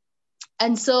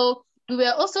 And so we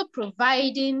were also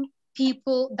providing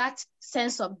people that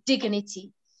sense of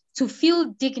dignity, to feel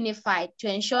dignified,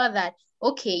 to ensure that,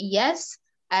 okay, yes,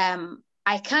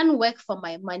 I can work for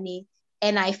my money,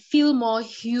 and I feel more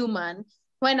human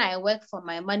when I work for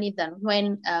my money than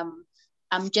when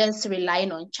I'm just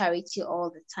relying on charity all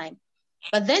the time.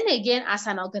 But then again, as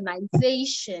an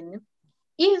organization,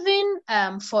 even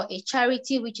for a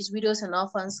charity, which is Widows and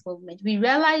Orphans Movement, we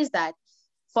realize that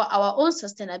for our own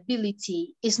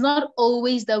sustainability, it's not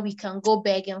always that we can go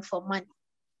begging for money.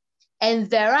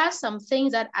 And there are some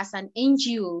things that as an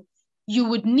NGO, you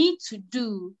would need to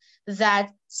do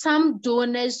that some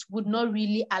donors would not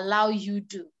really allow you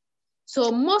to do.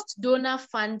 So most donor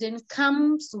funding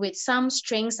comes with some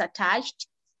strings attached.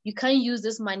 You can't use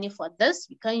this money for this,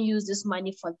 you can't use this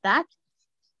money for that.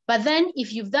 But then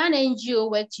if you've done NGO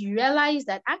work, you realize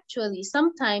that actually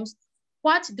sometimes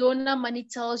what donor money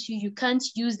tells you you can't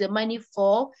use the money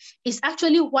for is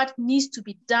actually what needs to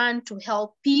be done to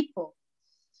help people.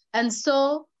 And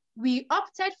so we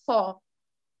opted for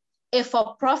a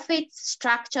for-profit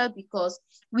structure because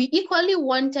we equally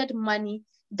wanted money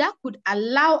that could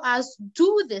allow us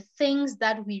do the things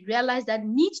that we realize that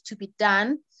need to be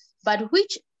done, but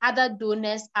which other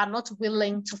donors are not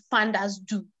willing to fund us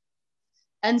do.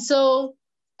 And so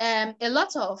a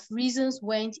lot of reasons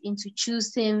went into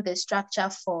choosing the structure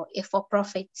for a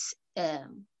for-profit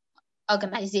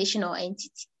organization or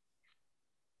entity.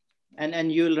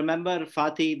 And you'll remember,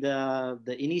 Fati,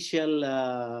 the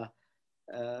initial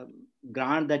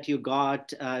grant that you got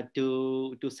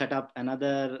to set up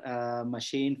another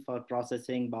machine for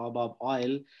processing baobab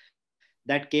oil,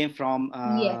 that came from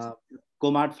Yes.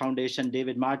 Comart Foundation.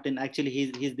 David Martin, actually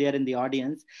he's there in the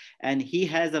audience, and he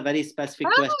has a very specific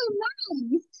question.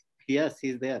 Nice. Yes,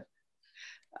 he's there.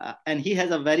 And he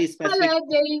has a very specific. Hello,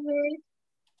 David.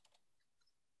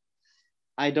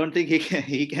 I don't think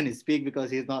he can speak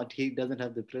because he doesn't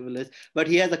have the privilege, but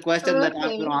he has a question that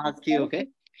I'm going to ask you. Okay.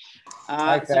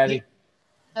 Hi, Fati.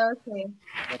 Okay.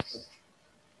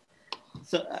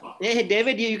 So, hey,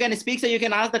 David, you can speak, so you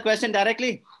can ask the question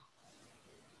directly.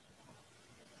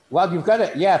 Well, you've got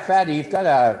Fati, you've got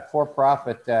a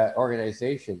for-profit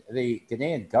organization. The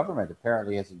Ghanaian government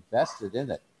apparently has invested in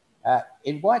it.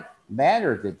 In what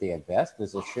manner did they invest?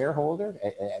 As a shareholder?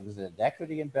 Was it an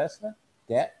equity investment,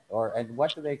 debt, and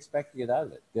what do they expect to get out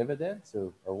of it? Dividends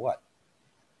or what?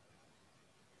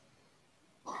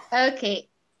 Okay.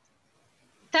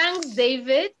 Thanks,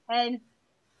 David. And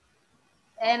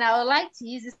I would like to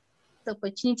use this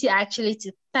opportunity actually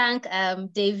to thank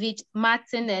David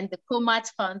Martin and the Comart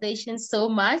Foundation so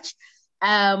much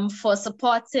for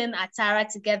supporting Atara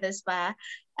to get this far.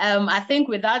 I think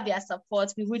without their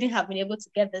support, we wouldn't have been able to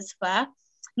get this far.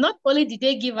 Not only did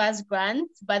they give us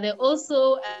grants, but they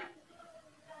also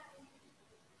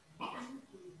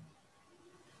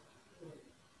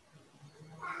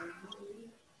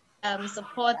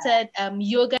supported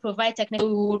yoga, provide technical.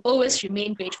 We will always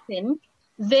remain grateful.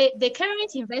 The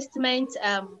current investment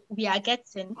we are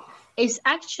getting is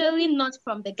actually not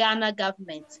from the Ghana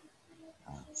government.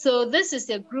 So this is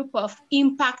a group of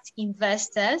impact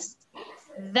investors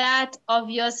that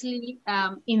obviously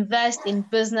invest in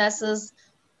businesses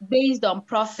based on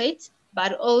profit,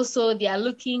 but also they are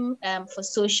looking for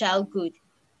social good.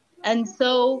 And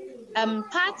so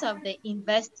part of the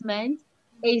investment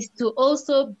is to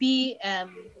also be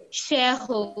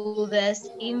shareholders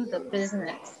in the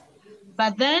business.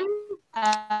 But then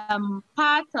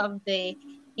part of the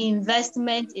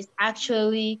investment is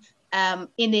actually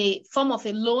in a form of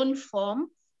a loan form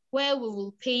where we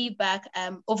will pay back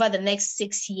over the next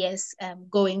 6 years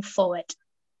going forward.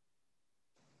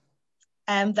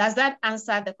 Does that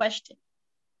answer the question?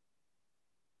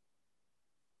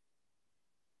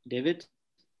 David?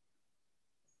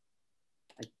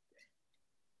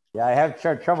 Yeah, I have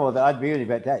trouble with the unmuting,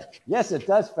 but yes, it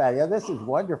does, Fati. Yeah, this is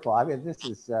wonderful. I mean, this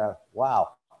is, wow,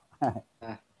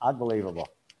 unbelievable.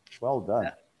 Well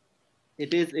done.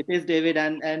 It is, David.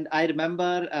 And I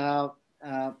remember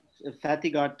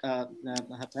Fati got, her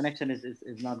connection is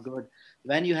not good.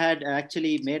 When you had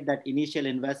actually made that initial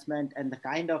investment and the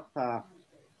kind of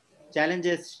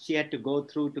challenges she had to go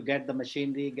through to get the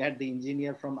machinery, get the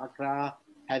engineer from Accra,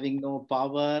 having no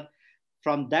power,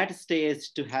 from that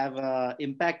stage to have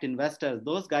impact investors,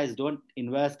 those guys don't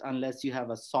invest unless you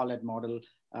have a solid model,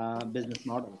 business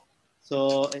model.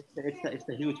 So it's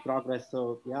a huge progress.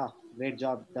 So yeah, great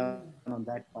job done on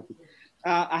that, Fati.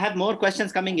 I have more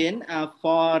questions coming in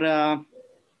for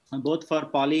both for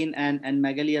Pauline and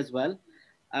Magalie as well.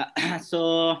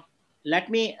 So let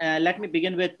me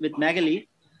begin with Magalie.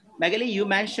 Magalie, you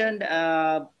mentioned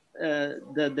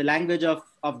the language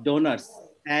of donors,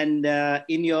 and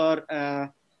in your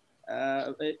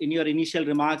initial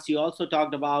remarks, you also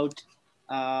talked about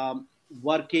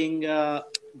working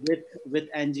with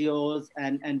NGOs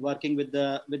and working with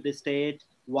the state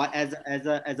as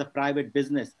a private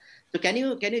business. So can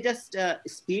you just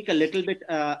speak a little bit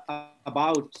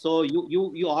about? So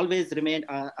you always remain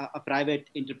a private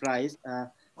enterprise,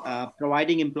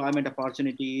 providing employment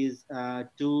opportunities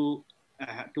to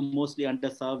mostly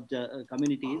underserved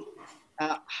communities.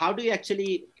 How do you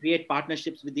actually create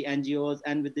partnerships with the NGOs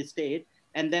and with the state?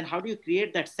 And then how do you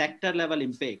create that sector level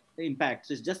impact?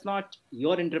 So it's just not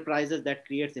your enterprises that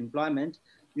creates employment.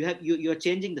 You're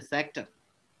changing the sector.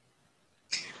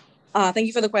 Thank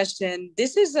you for the question.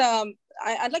 This is,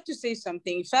 I'd like to say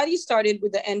something. Fati started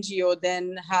with the NGO,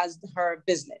 then has her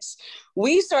business.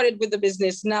 We started with the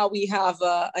business, now we have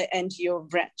an NGO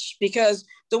branch, because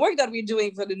the work that we're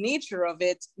doing, for the nature of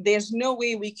it, there's no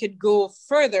way we could go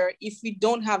further if we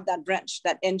don't have that branch,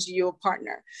 that NGO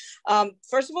partner.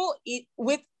 First of all,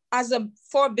 as a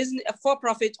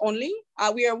for-profit only,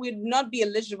 we would not be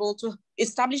eligible to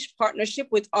establish partnership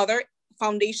with other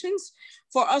foundations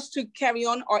for us to carry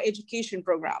on our education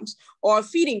programs or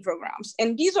feeding programs.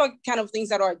 And these are kind of things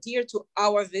that are dear to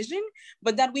our vision,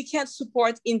 but that we can't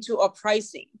support into our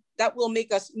pricing. That will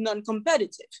make us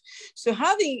non-competitive. So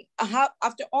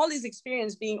after all this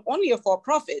experience being only a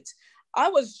for-profit, I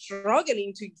was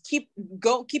struggling to keep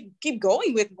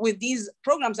going with these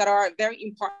programs that are very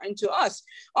important to us.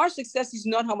 Our success is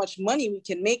not how much money we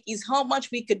can make, is how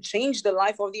much we could change the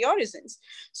life of the artisans.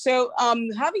 So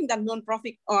having that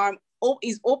nonprofit arm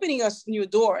is opening us new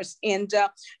doors, and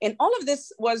all of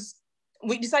this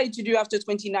we decided to do after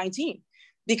 2019.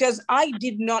 Because I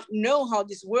did not know how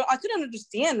this world, I couldn't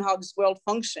understand how this world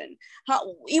functioned.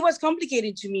 How it was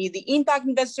complicated to me. The impact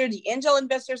investor, the angel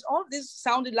investors, all of this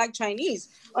sounded like Chinese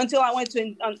until I went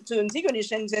to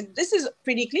Antigonish and said, this is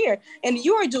pretty clear. And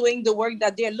you are doing the work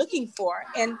that they're looking for.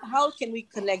 And how can we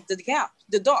connect the gap,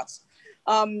 the dots?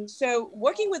 So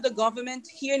working with the government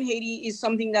here in Haiti is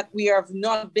something that we have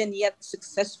not been yet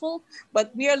successful,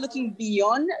 but we are looking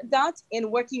beyond that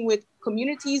and working with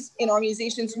communities and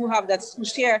organizations who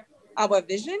share our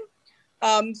vision.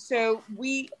 So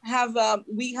we have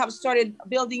started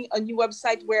building a new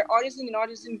website where artisan and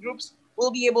artisan groups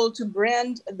will be able to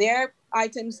brand their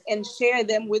items and share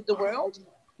them with the world.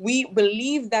 We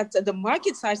believe that the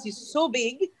market size is so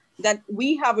big that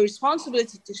we have a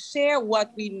responsibility to share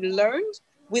what we learned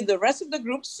with the rest of the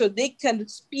groups so they can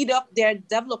speed up their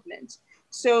development.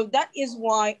 So that is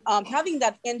why having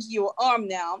that NGO arm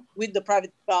now with the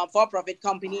private for-profit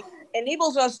company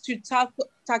enables us to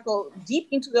tackle deep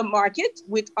into the market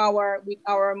with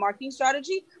our marketing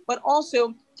strategy, but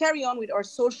also carry on with our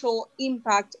social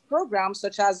impact programs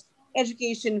such as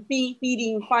education,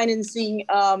 feeding, financing,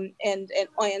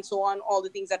 and so on, all the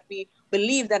things that we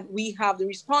believe that we have the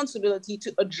responsibility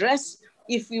to address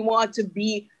if we want to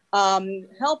be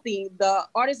helping the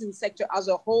artisan sector as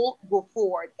a whole go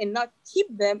forward and not keep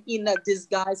them in a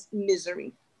disguised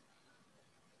misery.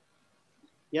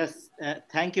 Yes,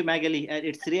 thank you, Magalie.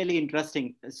 It's really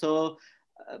interesting. So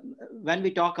when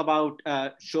we talk about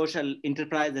social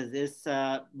enterprises,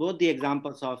 both the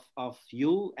examples of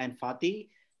you and Fati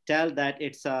tell that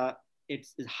it's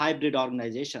hybrid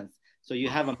organizations. So you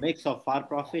have a mix of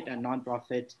for-profit and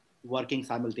non-profit working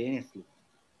simultaneously.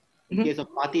 In case of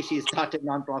Fati, she started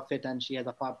non-profit and she has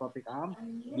a for-profit arm.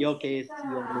 In your case,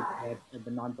 you're at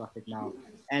the non-profit now.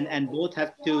 And both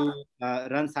have to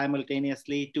run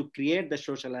simultaneously to create the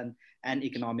social and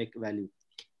economic value.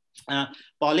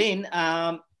 Pauline,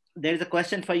 there is a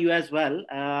question for you as well.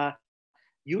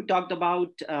 You talked about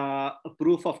a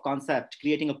proof of concept,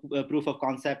 creating a proof of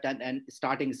concept and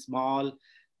starting small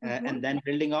and then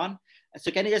building on. So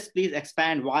can you just please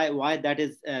expand why that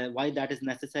is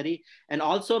necessary? And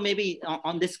also maybe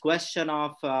on this question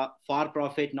of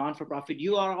for-profit, non-for-profit,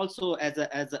 you are also as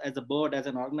a board, as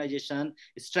an organization,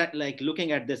 like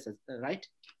looking at this, right?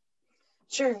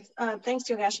 Sure. Thanks,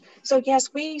 Yogesh. So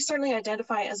yes, we certainly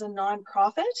identify as a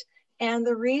nonprofit. And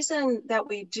the reason that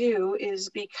we do is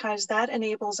because that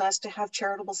enables us to have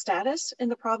charitable status in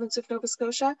the province of Nova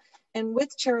Scotia. And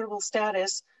with charitable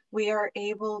status, we are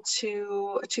able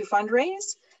to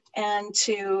fundraise and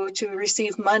to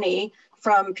receive money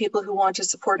from people who want to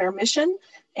support our mission.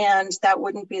 And that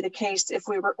wouldn't be the case if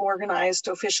we were organized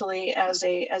officially as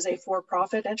a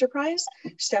for-profit enterprise.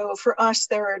 So for us,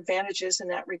 there are advantages in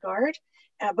that regard,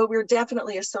 but we're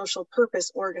definitely a social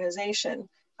purpose organization.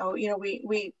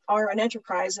 We are an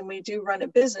enterprise and we do run a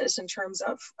business in terms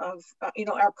of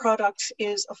our product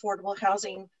is affordable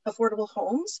housing, affordable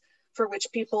homes for which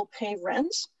people pay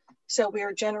rent. So we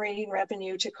are generating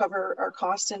revenue to cover our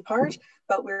costs in part,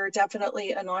 but we're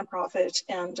definitely a nonprofit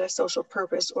and a social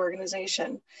purpose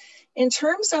organization. In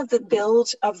terms of the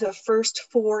build of the first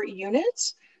 4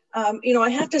 units, I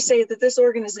have to say that this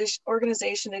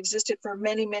organization existed for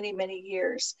many, many, many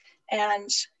years. And,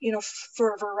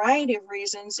 for a variety of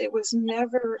reasons, it was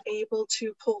never able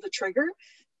to pull the trigger.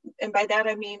 And by that,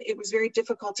 I mean, it was very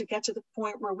difficult to get to the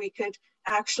point where we could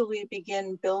actually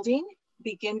begin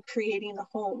creating the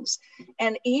homes.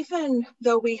 And even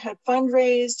though we had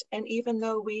fundraised and even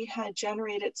though we had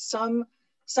generated some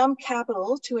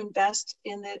capital to invest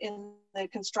in the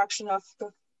construction of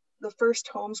the first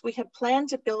homes, we had planned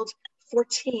to build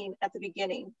 14 at the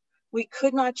beginning. We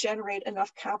could not generate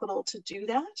enough capital to do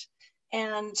that.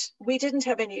 And we didn't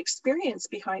have any experience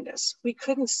behind us. We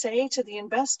couldn't say to the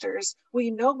investors,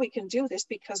 we know we can do this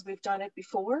because we've done it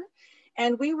before.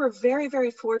 And we were very,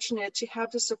 very fortunate to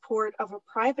have the support of a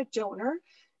private donor.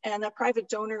 And that private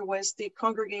donor was the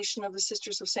Congregation of the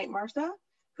Sisters of St. Martha,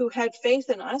 who had faith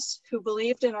in us, who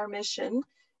believed in our mission,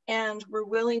 and were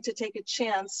willing to take a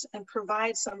chance and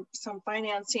provide some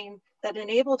financing that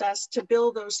enabled us to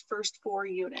build those first 4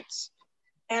 units.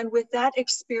 And with that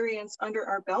experience under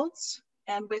our belts,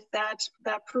 and with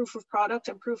that proof of product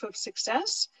and proof of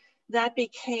success, that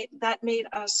made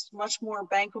us much more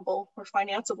bankable or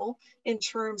financeable in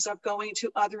terms of going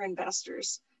to other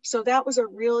investors. So that was a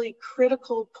really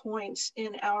critical point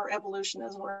in our evolution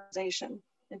as an organization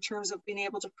in terms of being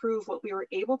able to prove what we were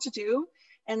able to do,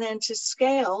 and then to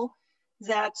scale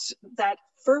that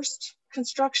first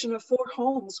construction of 4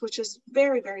 homes, which is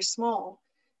very, very small.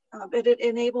 But it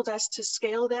enabled us to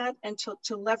scale that and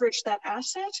to leverage that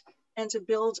asset and to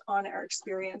build on our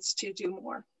experience to do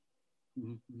more.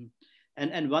 Mm-hmm.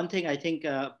 And one thing I think,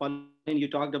 Pauline, you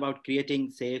talked about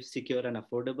creating safe, secure, and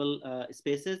affordable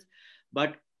spaces.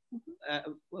 But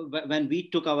when we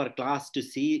took our class to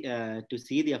see the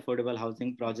affordable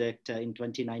housing project in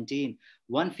 2019,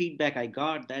 one feedback I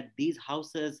got that these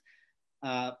houses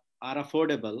are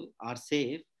affordable, are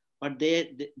safe, but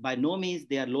they by no means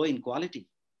they are low in quality.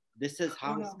 This is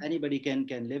house anybody can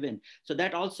live in. So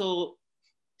that also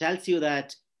tells you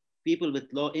that people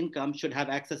with low income should have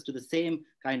access to the same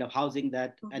kind of housing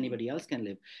that anybody else can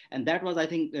live. And that was, I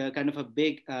think, kind of a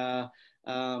big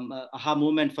aha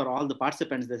moment for all the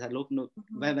participants. That said, look,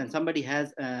 when somebody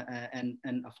has an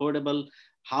affordable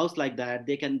house like that,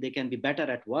 they can be better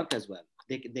at work as well.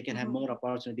 They can have more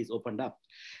opportunities opened up.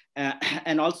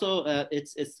 And also,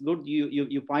 it's good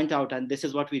you point out, and this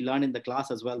is what we learned in the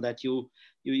class as well, that you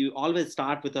always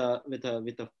start with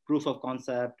a proof of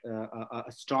concept, a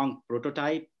strong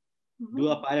prototype, do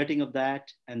a piloting of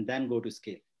that, and then go to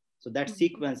scale. So that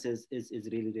sequence is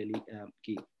really, really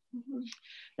key.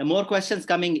 The more questions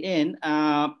coming in.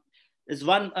 There's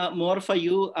one more for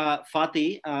you,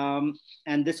 Fati,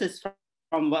 and this is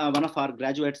from one of our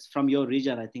graduates from your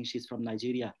region. I think she's from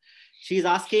Nigeria. She's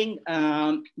asking,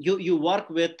 you work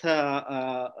with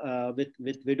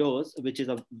widows, which is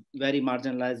a very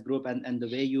marginalized group, and the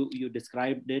way you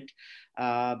described it,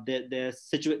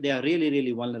 they are really,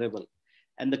 really vulnerable.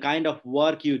 And the kind of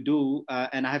work you do,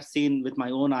 and I have seen with my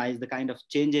own eyes the kind of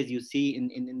changes you see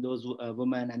in those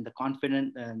women, and the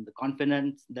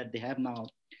confidence that they have now.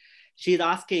 She's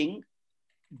asking,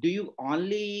 do you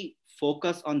only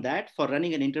focus on that for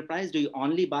running an enterprise? Do you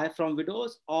only buy from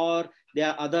widows, or there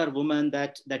are other women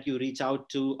that you reach out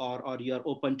to, or you're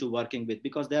open to working with?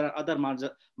 Because there are other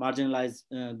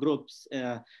marginalized groups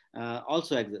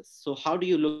also exist. So how do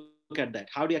you look at that?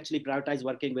 How do you actually prioritize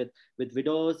working with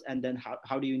widows, and then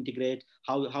how do you integrate,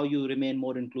 how you remain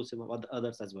more inclusive of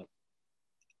others as well?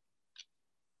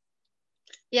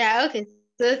 Yeah, okay.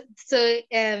 So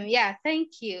yeah,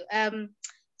 thank you.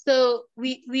 So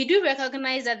we do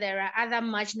recognize that there are other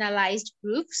marginalized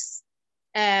groups,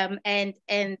 and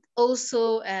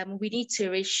also we need to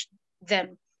reach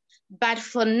them. But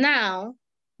for now,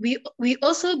 we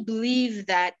also believe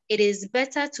that it is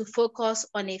better to focus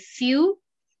on a few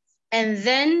and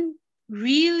then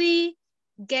really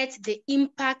get the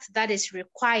impact that is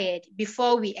required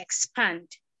before we expand.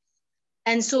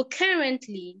 And so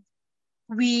currently,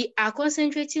 we are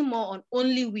concentrating more on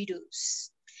only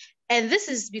widows. And this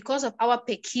is because of our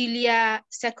peculiar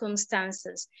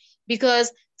circumstances.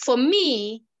 Because for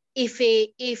me, if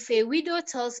a widow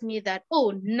tells me that,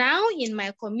 oh, now in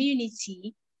my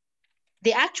community,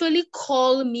 they actually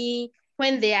call me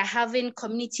when they are having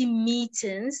community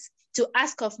meetings to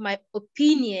ask of my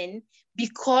opinion,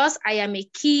 because I am a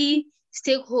key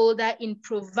stakeholder in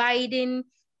providing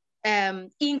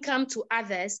income to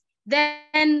others,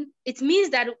 then it means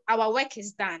that our work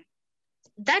is done.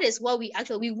 That is what we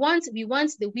want. We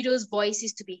want the widows'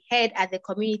 voices to be heard at the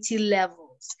community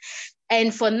levels.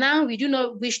 And for now, we do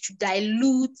not wish to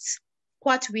dilute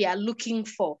what we are looking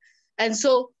for. And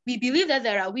so we believe that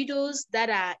there are widows that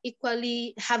are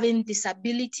equally having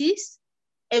disabilities,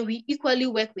 and we equally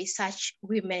work with such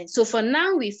women. So for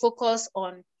now, we focus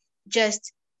on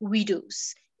just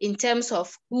widows in terms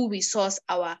of who we source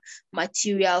our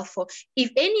material for.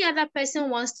 If any other person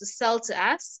wants to sell to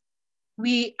us,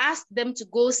 we ask them to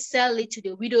go sell it to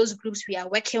the widows groups we are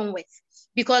working with,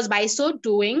 because by so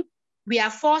doing, we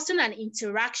are forcing an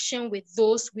interaction with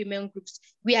those women groups.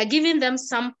 We are giving them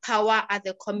some power at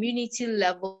the community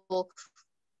level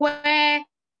where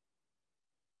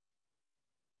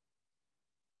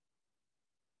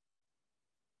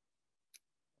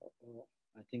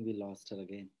I think we lost her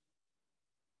again.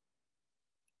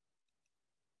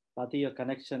 Fati, your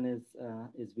connection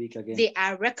is weak again. They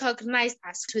are recognized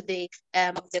as to the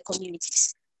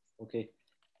communities. Okay.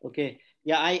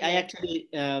 Yeah, I actually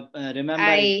remember.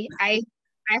 I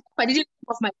didn't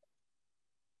off my.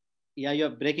 Yeah, you're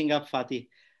breaking up, Fati.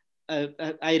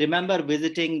 I remember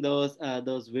visiting those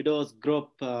widows group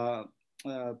 3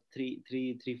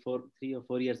 or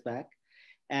 4 years back,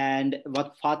 and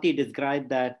what Fati described,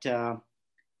 that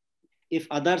if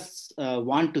others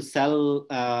want to sell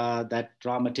that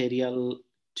raw material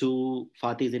to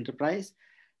Fati's enterprise,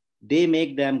 they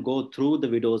make them go through the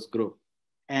widows group.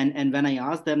 And when I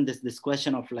asked them this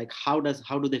question of like, how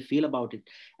do they feel about it?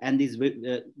 And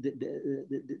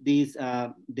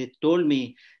they told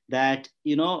me that,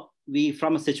 you know, we,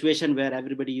 from a situation where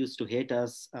everybody used to hate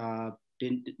us,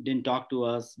 didn't talk to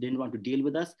us, didn't want to deal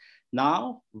with us.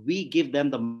 Now we give them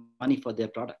the money for their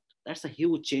product. That's a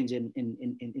huge change in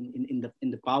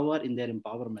the power, in their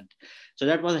empowerment. So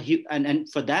that was a huge, and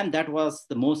for them, that was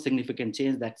the most significant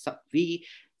change, that we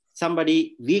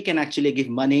can actually give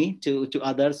money to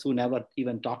others who never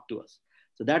even talked to us.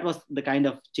 So that was the kind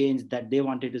of change that they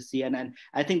wanted to see. And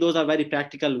I think those are very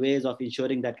practical ways of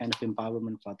ensuring that kind of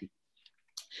empowerment, Fati.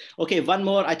 Okay, one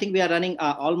more. I think we are running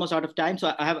almost out of time.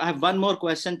 So I have one more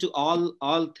question to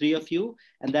all three of you,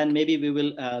 and then maybe we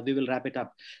will wrap it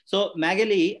up. So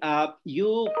Magalie,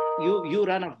 you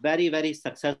run a very, very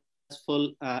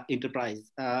successful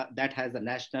enterprise that has a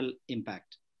national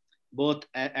impact, both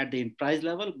at the enterprise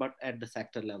level, but at the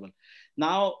sector level.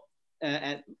 Now,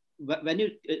 when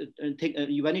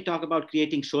you talk about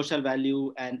creating social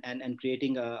value and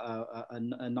creating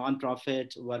a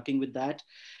non-profit, working with that,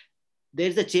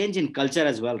 there's a change in culture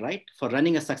as well, right? For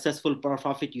running a successful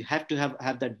profit, you have to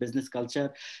have that business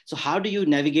culture. So how do you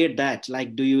navigate that?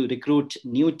 Like, do you recruit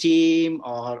new team,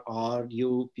 or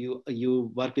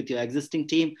you work with your existing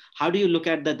team? How do you look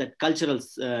at that cultural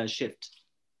shift?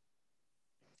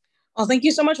 Well, thank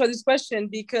you so much for this question,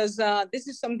 because this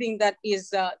is something that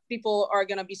is, people are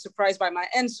going to be surprised by my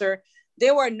answer.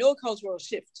 There were no cultural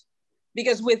shift,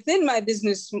 because within my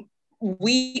business,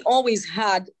 we always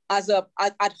had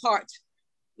at heart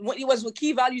what it was a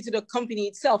key value to the company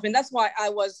itself. And that's why I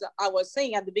was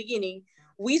saying at the beginning,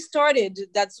 we started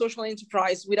that social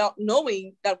enterprise without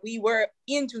knowing that we were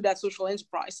into that social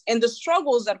enterprise. And the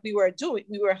struggles that we were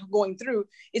going through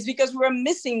is because we were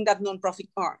missing that nonprofit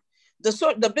arm.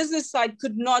 The business side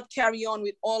could not carry on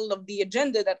with all of the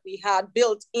agenda that we had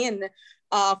built in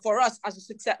for us as a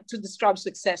success, to describe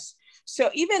success. So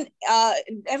even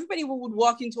everybody who would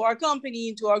walk into our company,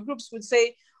 into our groups, would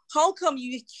say, how come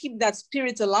you keep that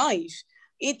spirit alive?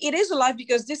 It is alive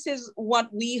because this is what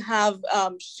we have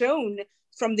shown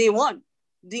from day one.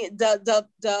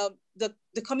 The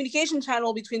communication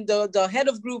channel between the head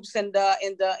of groups and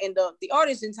the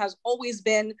artisans has always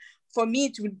been for me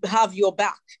to have your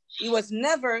back. It was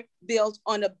never built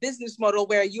on a business model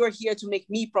where you're here to make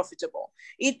me profitable.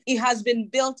 It has been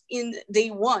built in day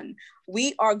one.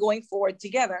 We are going forward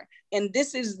together. And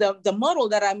this is the model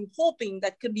that I'm hoping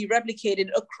that could be replicated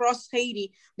across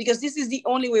Haiti, because this is the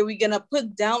only way we're gonna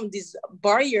put down these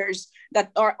barriers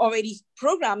that are already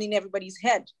programmed in everybody's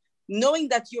head. Knowing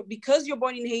that because you're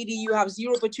born in Haiti, you have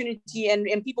zero opportunity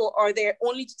and people are there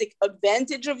only to take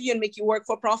advantage of you and make you work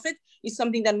for profit is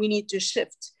something that we need to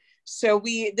shift. So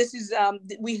we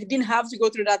didn't have to go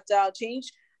through that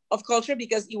change of culture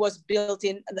because it was built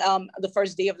in the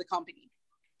first day of the company.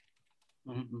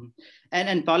 Mm-hmm.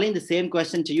 And Pauline, the same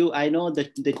question to you. I know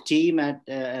that the team at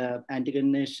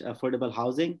Antigonish Affordable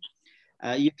Housing,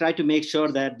 you try to make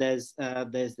sure that there's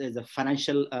a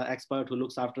financial expert who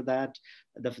looks after that,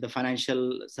 the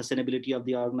financial sustainability of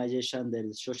the organization. There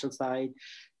is social side.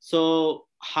 So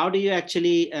how do you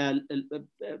actually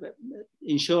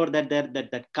ensure that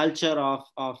that culture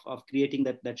of creating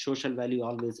that social value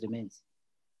always remains?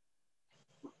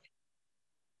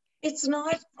 It's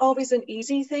not always an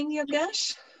easy thing,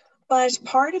 Yogesh, but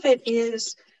part of it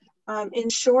is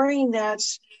ensuring that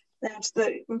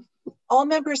all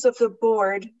members of the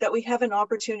board, that we have an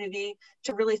opportunity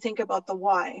to really think about the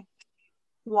why.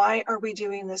 Why are we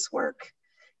doing this work?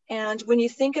 And when you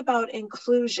think about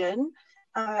inclusion,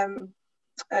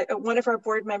 one of our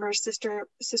board members,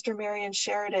 Sister Marion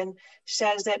Sheridan,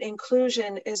 says that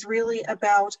inclusion is really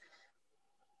about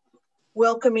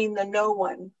welcoming the no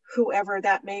one, whoever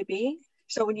that may be.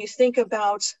 So when you think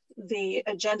about the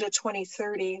Agenda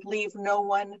 2030, leave no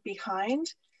one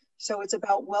behind. So it's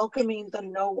about welcoming the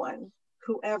no one,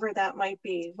 whoever that might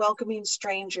be, welcoming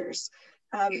strangers,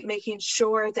 making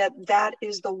sure that that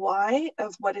is the why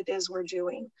of what it is we're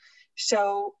doing.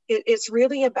 So it's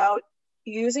really about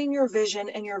using your vision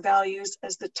and your values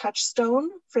as the touchstone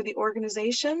for the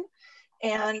organization.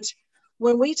 And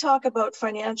when we talk about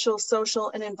financial, social,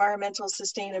 and environmental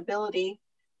sustainability,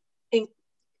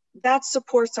 that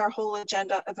supports our whole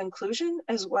agenda of inclusion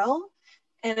as well.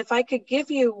 And if I could give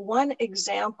you one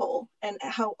example and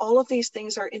how all of these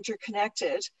things are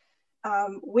interconnected,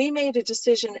 we made a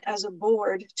decision as a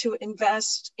board to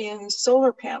invest in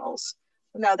solar panels.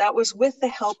 Now that was with the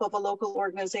help of a local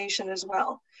organization as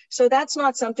well. So that's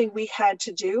not something we had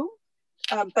to do,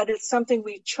 but it's something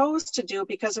we chose to do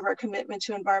because of our commitment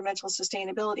to environmental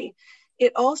sustainability.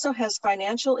 It also has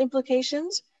financial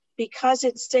implications because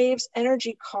it saves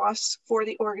energy costs for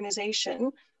the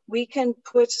organization, we can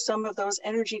put some of those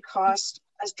energy costs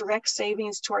as direct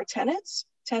savings to our tenants.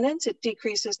 It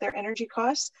decreases their energy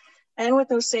costs. And with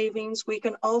those savings, we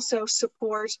can also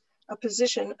support a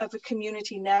position of a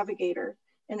community navigator.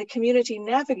 And a community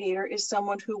navigator is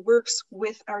someone who works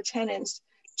with our tenants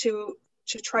to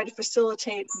try to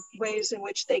facilitate ways in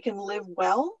which they can live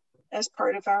well as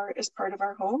part of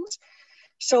our homes.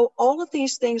 So all of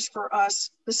these things for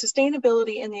us, the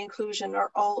sustainability and the inclusion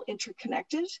are all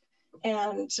interconnected,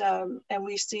 and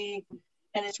we see,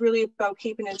 and it's really about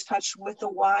keeping in touch with the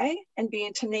why and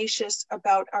being tenacious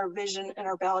about our vision and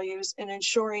our values, and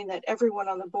ensuring that everyone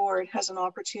on the board has an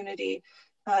opportunity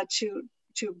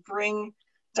to bring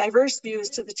diverse views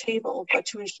to the table, but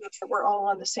to ensure that we're all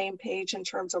on the same page in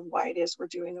terms of why it is we're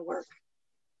doing the work.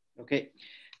 Okay.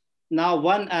 Now,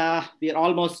 we are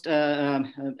almost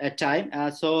at time.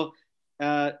 So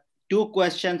 2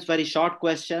 questions, very short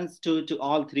questions to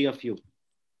all 3 of you.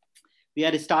 We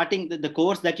are starting the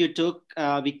course that you took.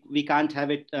 We can't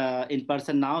have it in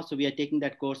person now, so we are taking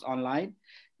that course online.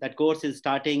 That course is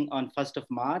starting on 1st of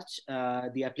March.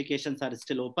 The applications are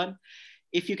still open.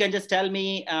 If you can just tell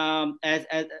me,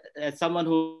 as someone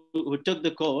who took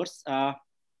the course,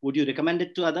 would you recommend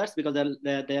it to others? Because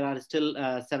there are still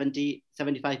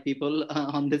 75 people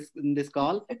in this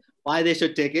call, why they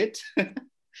should take it.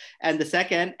 And the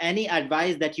second, any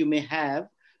advice that you may have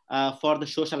for the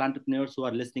social entrepreneurs who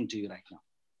are listening to you right now,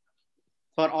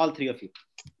 for all 3 of you.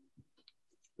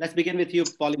 Let's begin with you,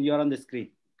 Pauline, you're on the screen.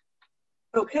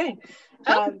 Okay.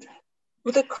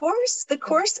 The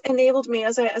course enabled me,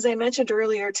 as I mentioned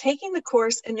earlier, taking the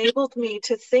course enabled me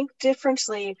to think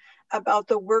differently about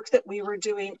the work that we were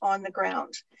doing on the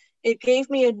ground. It gave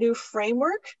me a new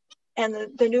framework, and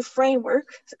the new framework,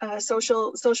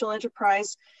 social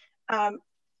enterprise,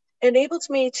 enabled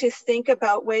me to think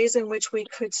about ways in which we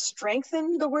could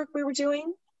strengthen the work we were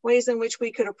doing, ways in which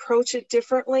we could approach it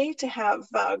differently to have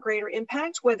greater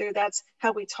impact, whether that's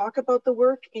how we talk about the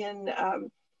work in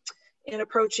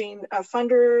approaching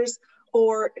funders,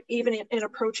 or even in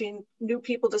approaching new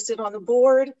people to sit on the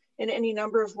board, in any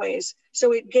number of ways.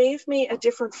 So it gave me a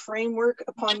different framework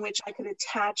upon which I could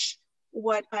attach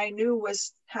what I knew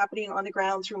was happening on the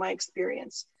ground through my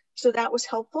experience. So that was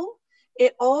helpful.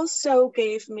 It also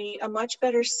gave me a much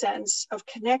better sense of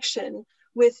connection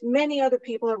with many other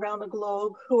people around the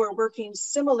globe who are working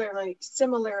similarly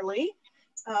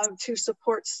to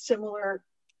support similar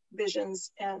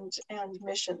visions and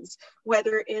missions,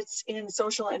 whether it's in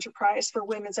social enterprise for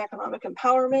women's economic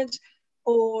empowerment,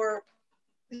 or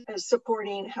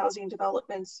supporting housing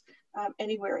developments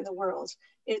anywhere in the world.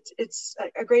 It's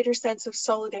a greater sense of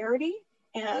solidarity,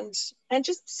 and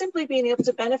just simply being able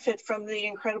to benefit from the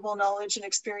incredible knowledge and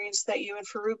experience that you and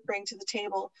Farouk bring to the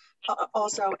table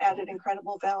also added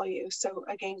incredible value. So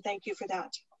again, thank you for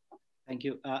that. Thank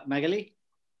you. Magalie?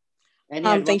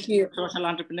 Any thank you. Social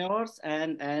entrepreneurs,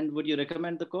 and would you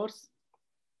recommend the course?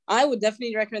 I would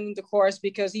definitely recommend the course,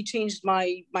 because it changed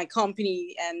my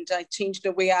company, and I changed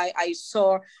the way I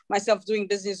saw myself doing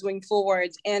business going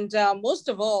forward. And most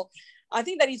of all, I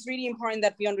think that it's really important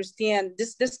that we understand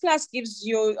this class gives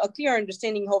you a clear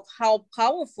understanding of how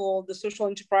powerful the social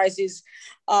enterprises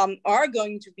are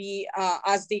going to be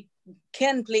as they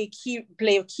can play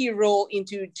a key role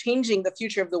into changing the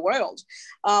future of the world.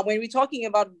 When we're talking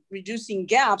about reducing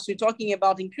gaps, we're talking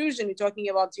about inclusion, we're talking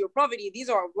about zero poverty. These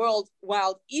are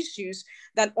worldwide issues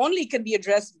that only can be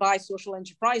addressed by social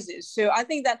enterprises. So I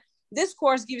think that this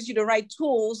course gives you the right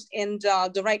tools and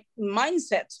the right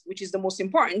mindset, which is the most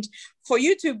important, for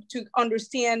you to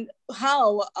understand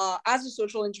how, as a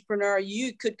social entrepreneur,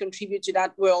 you could contribute to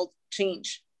that world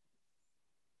change.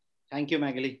 Thank you,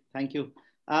 Magalie. Thank you.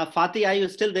 Fati, are you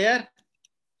still there?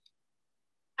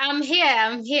 I'm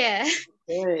here.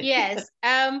 Hey. Yes.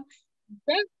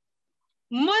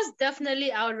 Most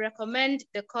definitely, I would recommend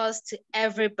the course to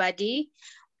everybody.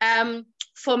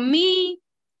 For me,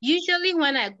 usually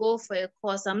when I go for a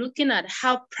course, I'm looking at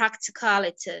how practical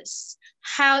it is.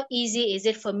 How easy is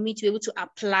it for me to be able to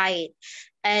apply it?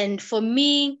 And for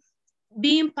me,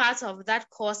 being part of that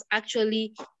course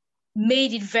actually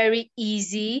made it very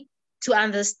easy to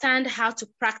understand how to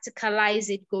practicalize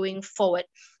it going forward.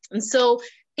 And so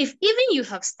if even you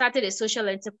have started a social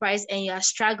enterprise and you are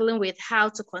struggling with how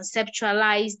to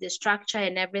conceptualize the structure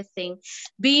and everything,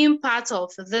 being part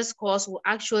of this course will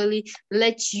actually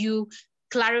let you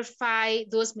clarify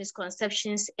those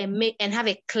misconceptions and have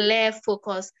a clear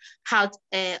focus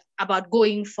about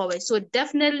going forward. So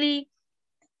definitely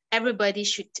everybody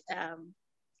should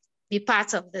be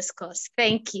part of this course.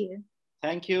 Thank you.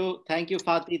 Thank you. Thank you,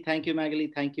 Fati. Thank you,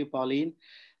 Magalie. Thank you, Pauline.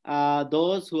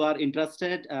 Those who are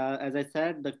interested, as I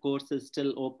said, the course is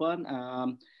still open,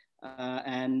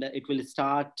 and it will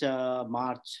start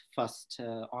March 1st,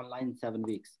 online 7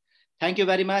 weeks. Thank you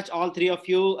very much, all three of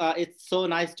you. It's so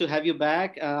nice to have you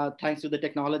back. Thanks to the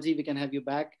technology, we can have you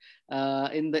back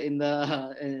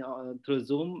through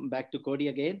Zoom, back to Coady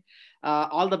again.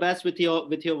 All the best with your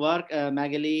work,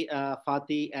 Magalie,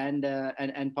 Fati,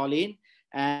 and Pauline.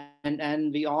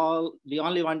 And we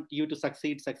only want you to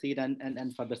succeed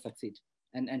and further succeed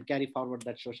and carry forward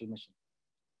that social mission.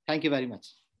 Thank you very much.